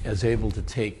is able to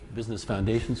take business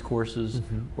foundations courses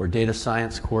or data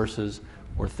science courses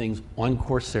or things on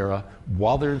Coursera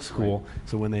while they're in school. Right.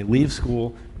 So when they leave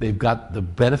school, they've got the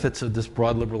benefits of this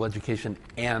broad liberal education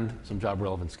and some job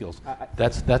relevant skills.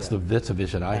 That's a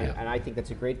vision I have. And I think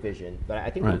that's a great vision. But I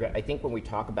think right. I think when we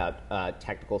talk about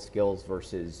technical skills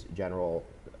versus general,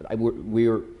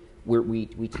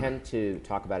 we tend to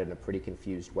talk about it in a pretty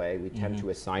confused way. We tend to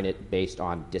assign it based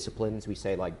on disciplines. We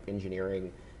say like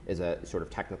engineering is a sort of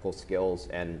technical skills,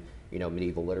 and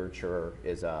medieval literature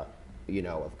is a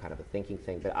of kind of a thinking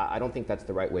thing. But I don't think that's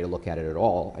the right way to look at it at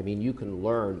all. I mean, you can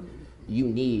learn, you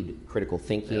need critical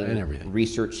thinking, and everything.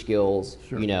 Research skills,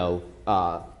 sure.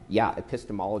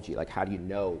 Epistemology, like how do you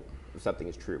know if something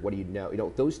is true? What do you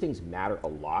know? Those things matter a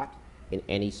lot in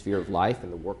any sphere of life, in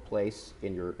the workplace,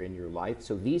 in your life.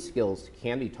 So these skills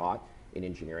can be taught in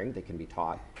engineering, they can be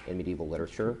taught in medieval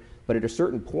literature, but at a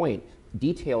certain point,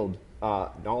 detailed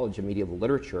knowledge of medieval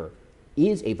literature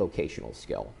is a vocational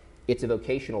skill. It's a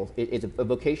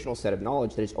vocational set of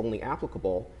knowledge that is only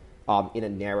applicable in a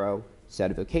narrow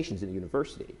set of vocations in a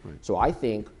university. Right. So I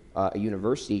think a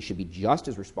university should be just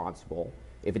as responsible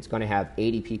if it's going to have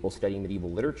 80 people studying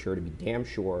medieval literature to be damn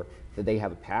sure that they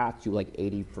have a path to like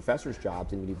 80 professors'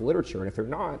 jobs in medieval literature. And if they're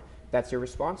not, that's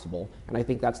irresponsible. And I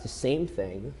think that's the same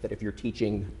thing that if you're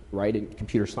teaching, right, in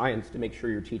computer science, to make sure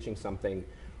you're teaching something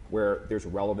where there's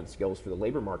relevant skills for the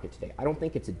labor market today. I don't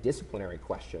think it's a disciplinary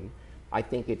question. I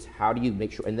think it's how do you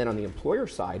make sure, and then on the employer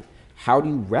side, how do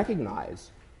you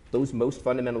recognize those most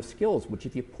fundamental skills, which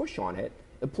if you push on it,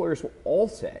 employers will all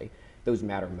say those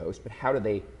matter most, but how do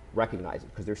they recognize it?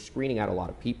 Because they're screening out a lot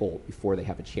of people before they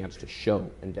have a chance to show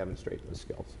and demonstrate those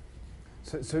skills.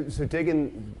 So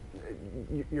digging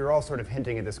you're all sort of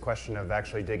hinting at this question of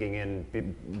actually digging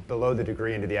in below the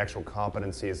degree into the actual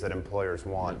competencies that employers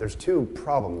want. There's two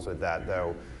problems with that,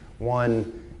 though.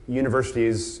 One,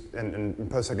 universities and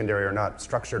post-secondary are not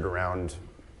structured around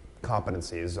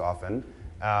competencies often.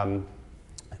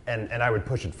 And I would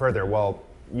push it further. While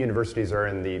universities are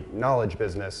in the knowledge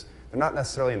business, they're not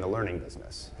necessarily in the learning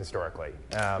business, historically.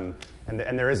 And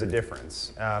there is a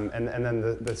difference. And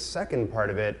then the second part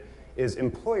of it is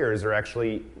employers are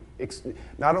actually,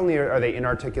 not only are they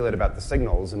inarticulate about the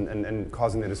signals and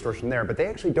causing the distortion there, but they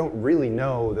actually don't really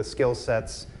know the skill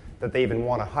sets that they even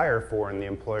want to hire for in the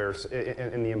employers,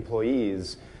 in the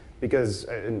employees. Because,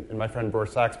 and my friend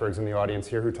Boris Saxberg's in the audience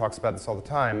here who talks about this all the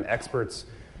time, experts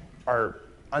are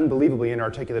unbelievably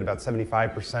inarticulate about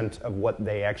 75% of what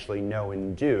they actually know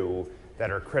and do that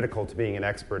are critical to being an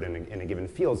expert in a given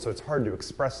field, so it's hard to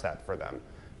express that for them.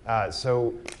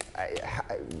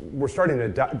 We're starting to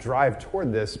drive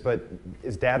toward this, but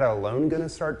is data alone going to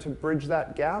start to bridge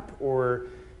that gap? Or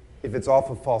if it's off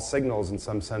of false signals in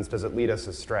some sense, does it lead us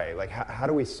astray? Like, how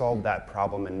do we solve that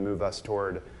problem and move us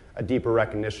toward a deeper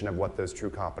recognition of what those true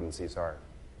competencies are?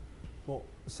 Well,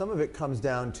 some of it comes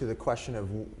down to the question of,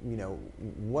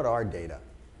 what are data?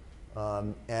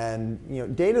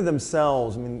 And data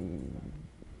themselves, I mean,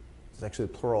 it's actually a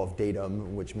plural of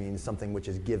datum, which means something which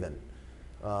is given.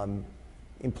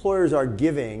 Employers are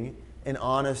giving an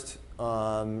honest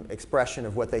expression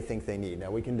of what they think they need.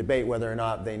 Now, we can debate whether or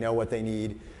not they know what they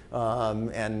need,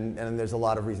 and there's a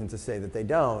lot of reasons to say that they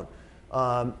don't.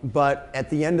 But at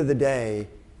the end of the day,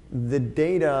 the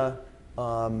data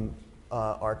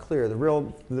are clear.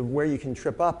 Where you can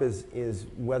trip up is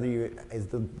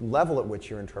the level at which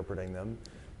you're interpreting them,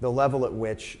 the level at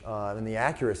which, and the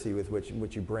accuracy with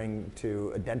which you bring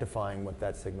to identifying what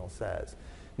that signal says.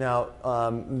 Now,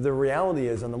 the reality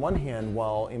is, on the one hand,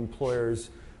 while employers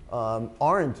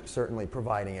aren't certainly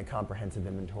providing a comprehensive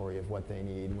inventory of what they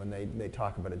need when they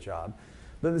talk about a job,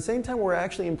 but at the same time,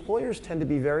 employers tend to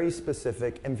be very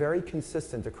specific and very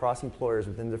consistent across employers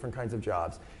within different kinds of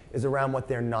jobs, is around what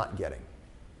they're not getting.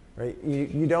 Right?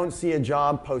 You don't see a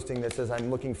job posting that says, I'm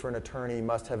looking for an attorney,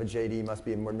 must have a JD, must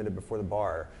be admitted before the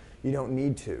bar. You don't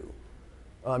need to.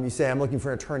 You say, I'm looking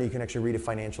for an attorney, you can actually read a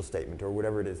financial statement or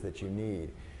whatever it is that you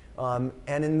need. And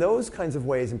in those kinds of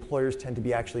ways, employers tend to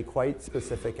be actually quite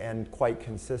specific and quite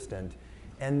consistent.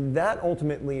 And that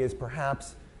ultimately is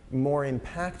perhaps more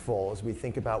impactful as we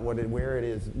think about where it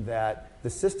is that the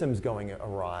system's going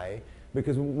awry,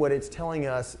 because what it's telling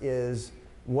us is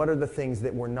what are the things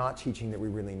that we're not teaching that we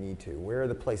really need to? Where are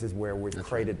the places where we've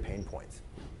created pain points?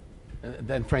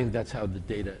 Then, frankly, that's how the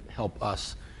data help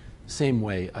us. Same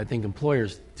way, I think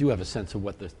employers do have a sense of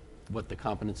what the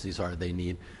competencies are they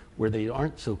need. Where they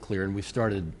aren't so clear, and we've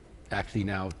started actually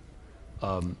now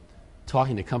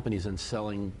talking to companies and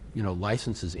selling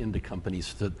licenses into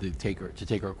companies to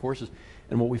take our courses.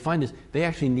 And what we find is they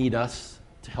actually need us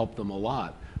to help them a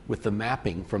lot with the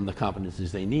mapping from the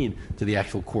competencies they need to the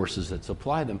actual courses that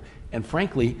supply them. And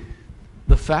frankly,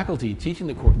 the faculty teaching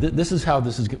the course, this is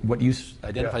what you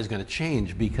identify is going to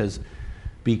change because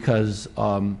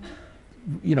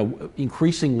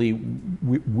increasingly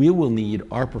we will need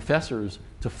our professors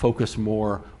to focus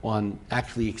more on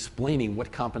actually explaining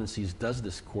what competencies does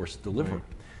this course deliver. Right.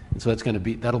 And so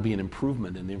that'll be an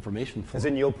improvement in the information flow. As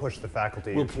in, you'll push the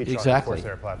faculty to teach exactly. on the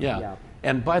Coursera platform. Yeah.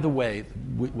 And by the way,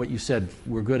 what you said,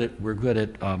 we're good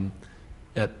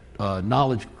at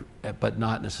knowledge, but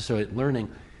not necessarily at learning.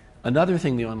 Another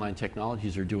thing the online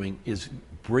technologies are doing is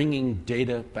bringing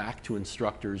data back to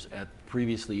instructors at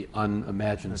previously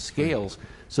unimagined scales,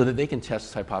 so that they can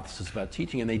test hypotheses about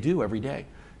teaching, and they do every day.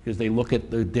 Because they look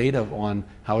at the data on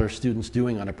how are students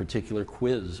doing on a particular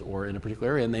quiz or in a particular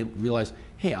area, and they realize,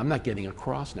 hey, I'm not getting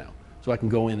across now. So I can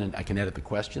go in and I can edit the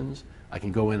questions, I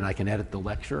can go in and I can edit the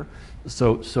lecture.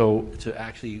 So to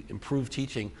actually improve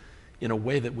teaching in a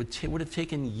way that would have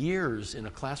taken years in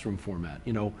a classroom format.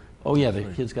 Oh yeah, the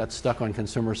kids got stuck on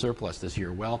consumer surplus this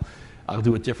year. Well, I'll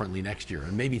do it differently next year.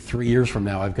 And maybe 3 years from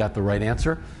now I've got the right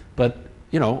answer. But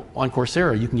on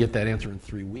Coursera, you can get that answer in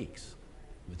 3 weeks,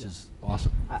 which is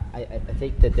awesome. I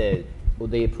think that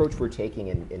the approach we're taking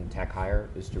in Tech Hire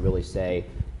is to really say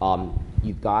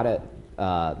you've got to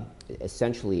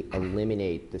essentially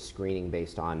eliminate the screening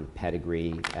based on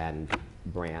pedigree and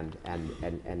brand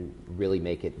and really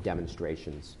make it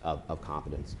demonstrations of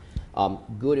competence.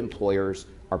 Good employers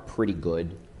are pretty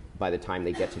good by the time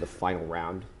they get to the final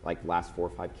round, like last 4 or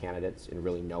 5 candidates, in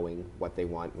really knowing what they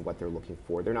want and what they're looking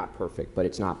for. They're not perfect, but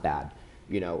it's not bad.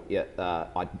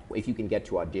 If you can get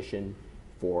to audition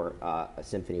for a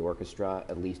symphony orchestra,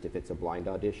 at least if it's a blind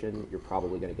audition, you're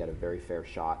probably going to get a very fair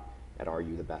shot at are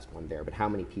you the best one there, but how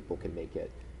many people can make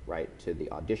it, right, to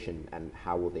the audition, and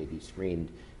how will they be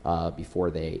screened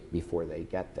before they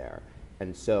get there.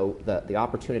 And so the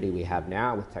opportunity we have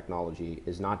now with technology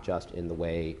is not just in the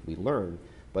way we learn,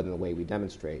 but in the way we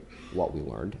demonstrate what we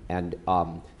learned. And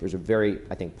there's a very,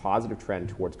 I think, positive trend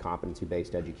towards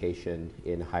competency-based education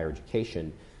in higher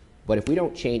education. But if we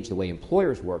don't change the way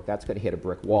employers work, that's going to hit a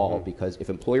brick wall, because if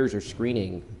employers are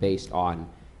screening based on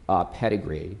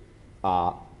pedigree,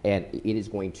 and it is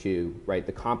going to, right,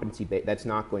 the competency base, that's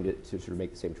not going to sort of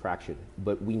make the same traction.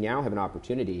 But we now have an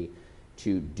opportunity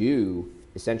to do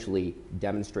essentially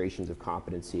demonstrations of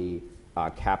competency,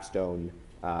 capstone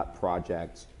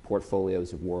projects,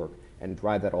 portfolios of work, and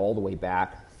drive that all the way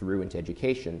back through into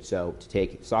education. So to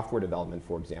take software development,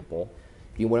 for example,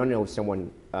 if you want to know if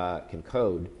someone can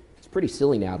code, it's pretty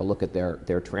silly now to look at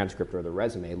their transcript or their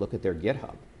resume, look at their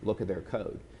GitHub, look at their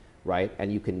code, right?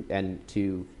 And you can, and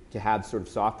to have sort of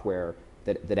software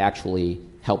that actually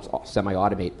helps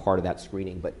semi-automate part of that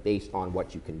screening, but based on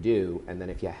what you can do. And then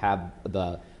if you have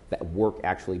that work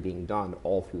actually being done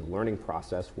all through the learning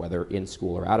process, whether in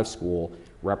school or out of school,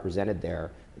 represented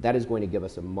there, that is going to give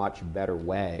us a much better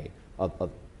way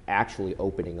of actually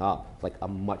opening up like a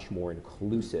much more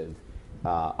inclusive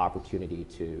opportunity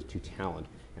to talent.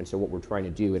 And so what we're trying to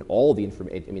do in all the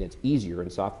information, I mean, it's easier in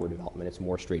software development, it's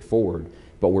more straightforward,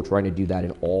 but we're trying to do that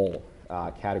in all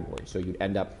categories. So you'd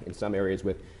end up in some areas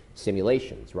with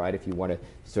simulations, right? If you want to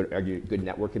sort of, are you a good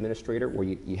network administrator, where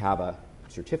you have a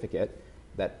certificate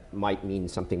that might mean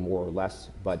something more or less,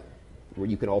 but where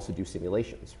you can also do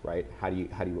simulations, right? How do you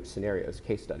work scenarios,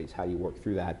 case studies? How do you work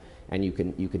through that? And you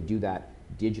can do that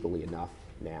digitally enough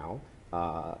now,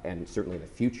 and certainly in the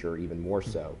future even more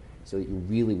so that you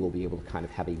really will be able to kind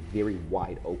of have a very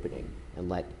wide opening and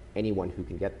let anyone who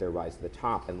can get there rise to the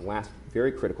top. And the last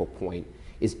very critical point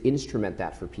is instrument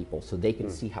that for people so they can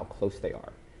see how close they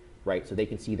are, right? So they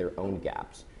can see their own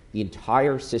gaps. The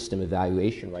entire system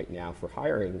evaluation right now for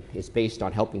hiring is based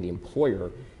on helping the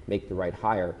employer make the right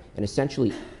hire, and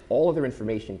essentially all of their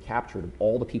information captured of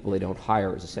all the people they don't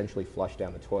hire is essentially flushed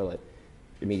down the toilet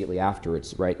immediately after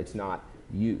it's not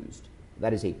used.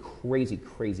 That is a crazy,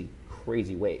 crazy,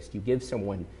 crazy waste. You give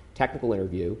someone technical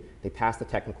interview, they pass the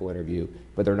technical interview,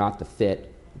 but they're not the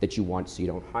fit that you want, so you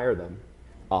don't hire them.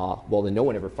 Well, then no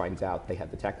one ever finds out they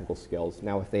have the technical skills.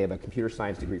 Now, if they have a computer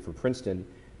science degree from Princeton,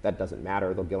 that doesn't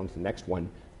matter, they'll go into the next one.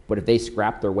 But if they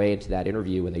scrap their way into that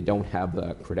interview and they don't have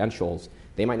the credentials,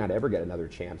 they might not ever get another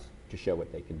chance to show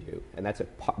what they can do. And that's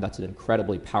an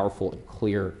incredibly powerful and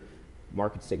clear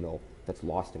market signal that's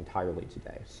lost entirely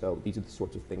today. So these are the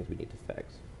sorts of things we need to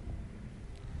fix.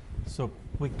 So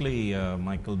quickly,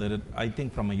 Michael, I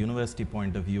think from a university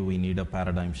point of view, we need a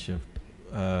paradigm shift.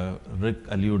 Rick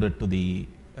alluded to the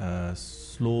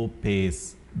slow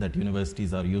pace that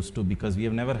universities are used to, because we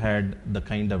have never had the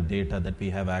kind of data that we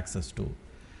have access to.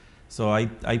 So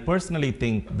I personally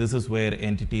think this is where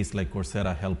entities like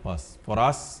Coursera help us. For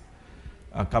us,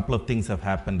 a couple of things have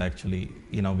happened actually.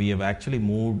 We have actually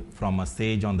moved from a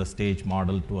sage on the stage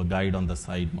model to a guide on the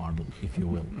side model, if you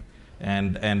will.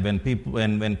 And when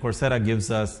Coursera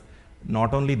gives us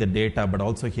not only the data, but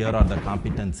also here are the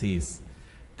competencies.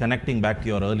 Connecting back to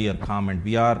your earlier comment,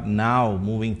 we are now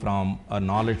moving from a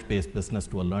knowledge-based business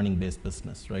to a learning-based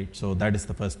business, right? So that is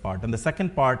the first part. And the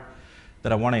second part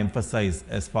that I want to emphasize,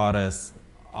 as far as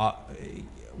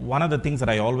one of the things that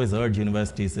I always urge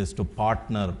universities is to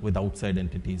partner with outside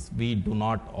entities. We do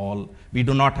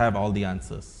not have all the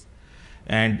answers.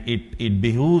 And it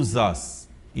behooves us,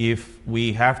 if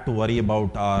we have to worry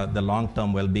about the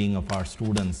long-term well-being of our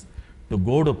students, to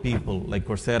go to people like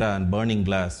Coursera and Burning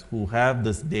Glass who have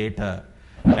this data,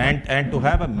 and to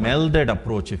have a melded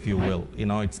approach, if you will.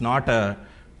 It's not a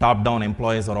top-down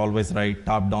employees are always right,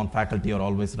 top-down faculty are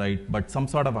always right, but some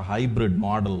sort of a hybrid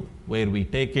model where we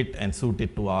take it and suit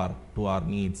it to our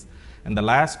needs. And the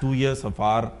last 2 years of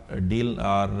our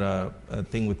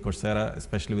thing with Coursera,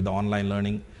 especially with the online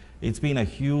learning, it's been a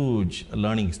huge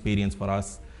learning experience for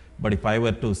us. But if I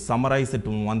were to summarize it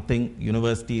in one thing,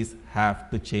 universities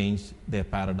have to change their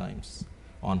paradigms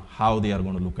on how they are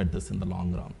going to look at this in the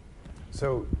long run.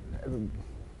 So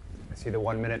I see the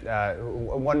 1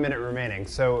 minute remaining.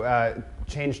 So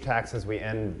change tax as we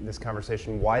end this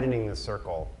conversation, widening the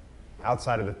circle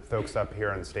outside of the folks up here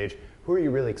on stage. Who are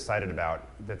you really excited about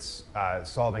that's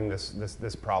solving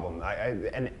this problem?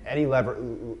 And any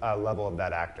level of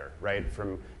that actor, right?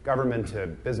 From government to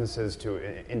businesses to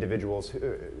individuals.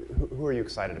 Who are you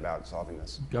excited about solving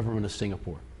this? Government of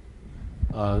Singapore.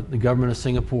 The government of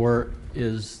Singapore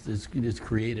is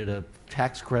created a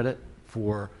tax credit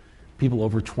for people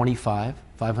over 25,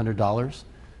 $500,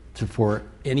 for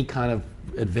any kind of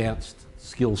advanced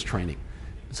skills training.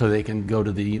 So they can go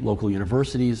to the local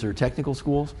universities or technical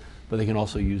schools, but they can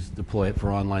also deploy it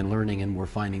for online learning, and we're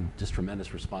finding just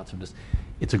tremendous responsiveness.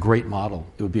 It's a great model.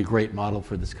 It would be a great model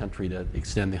for this country to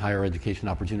extend the higher education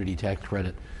opportunity tax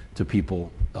credit to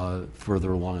people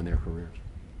further along in their careers.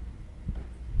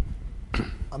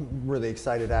 I'm really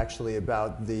excited actually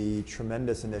about the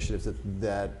tremendous initiatives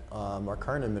that our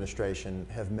current administration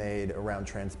have made around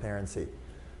transparency.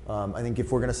 I think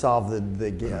if we're going to solve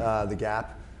the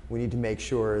gap, we need to make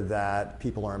sure that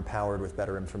people are empowered with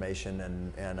better information,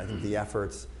 and I think the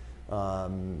efforts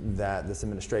that this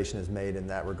administration has made in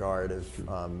that regard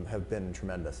have been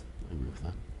tremendous. I agree with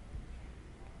that.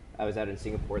 I was out in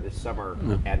Singapore this summer,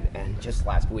 and just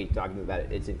last week talking about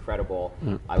it. It's incredible.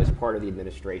 I was part of the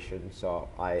administration, so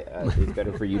it's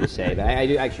better for you to say. But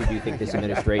I actually do think this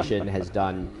administration has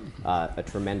done a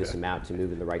tremendous amount to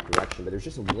move in the right direction. But there's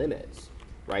just limits,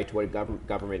 right, to what a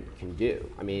government can do.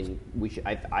 I mean,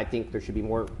 I think there should be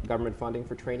more government funding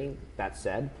for training. That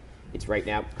said, it's right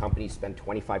now companies spend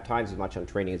 25 times as much on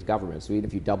training as government. So even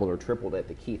if you doubled or tripled it,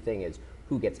 the key thing is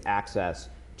who gets access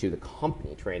to the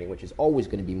company training, which is always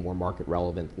going to be more market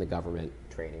relevant than the government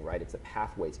training, right? It's the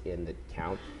pathways in that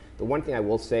count. The one thing I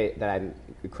will say that I'm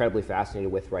incredibly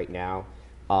fascinated with right now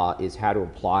is how to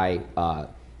apply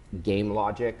game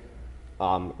logic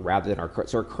rather than our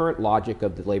current logic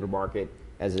of the labor market,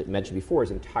 as I mentioned before, is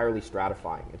entirely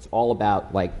stratifying. It's all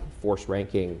about like force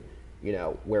ranking,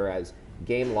 whereas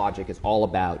game logic is all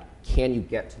about can you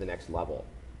get to the next level,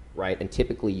 right? And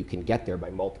typically you can get there by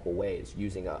multiple ways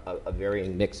using a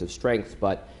varying mix of strengths,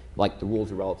 but like the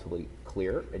rules are relatively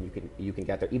clear and you can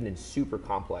get there even in super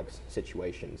complex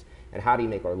situations. And how do you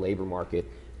make our labor market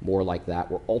more like that,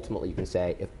 where ultimately you can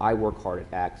say, if I work hard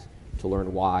at X to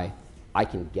learn Y, I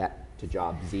can get to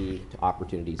job Z, to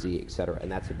opportunity Z, et cetera,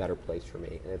 and that's a better place for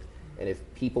me. And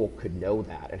if people could know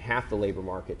that, and half the labor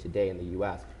market today in the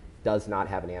US does not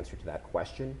have an answer to that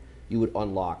question, you would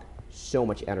unlock so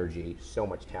much energy, so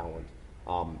much talent,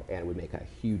 and it would make a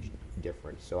huge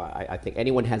difference. So I think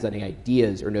anyone has any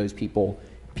ideas or knows people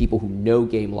who know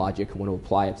game logic who want to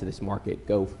apply it to this market,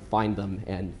 go find them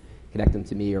and connect them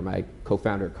to me or my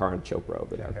co-founder, Karan Chopra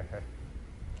over there.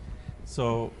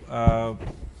 So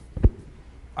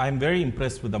I'm very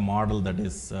impressed with the model that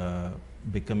is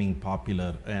becoming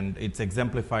popular, and it's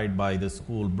exemplified by the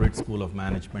Brit School of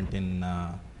Management in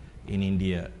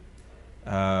India.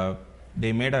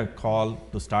 They made a call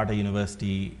to start a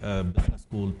university business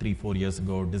school 3-4 years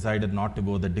ago, decided not to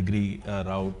go the degree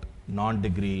route,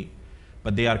 non-degree,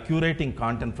 but they are curating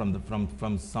content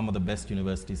from some of the best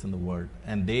universities in the world,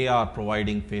 and they are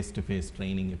providing face-to-face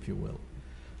training, if you will.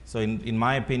 So in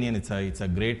my opinion, it's a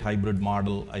great hybrid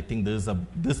model. I think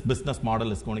this business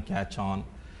model is going to catch on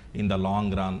in the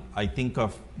long run. I think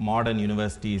of modern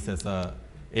universities as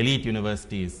elite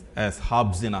universities as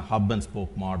hubs in a hub and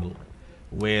spoke model,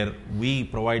 where we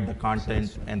provide the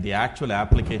content and the actual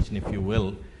application, if you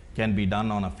will, can be done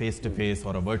on a face-to-face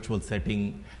or a virtual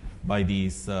setting by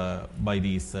these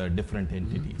different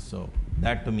entities. So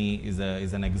that to me is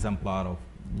an exemplar of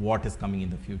what is coming in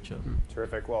the future.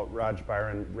 Terrific. Well, Raj,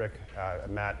 Byron, Rick,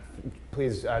 Matt,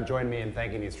 please join me in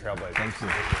thanking these trailblazers. Thank you.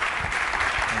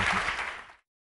 Thank you.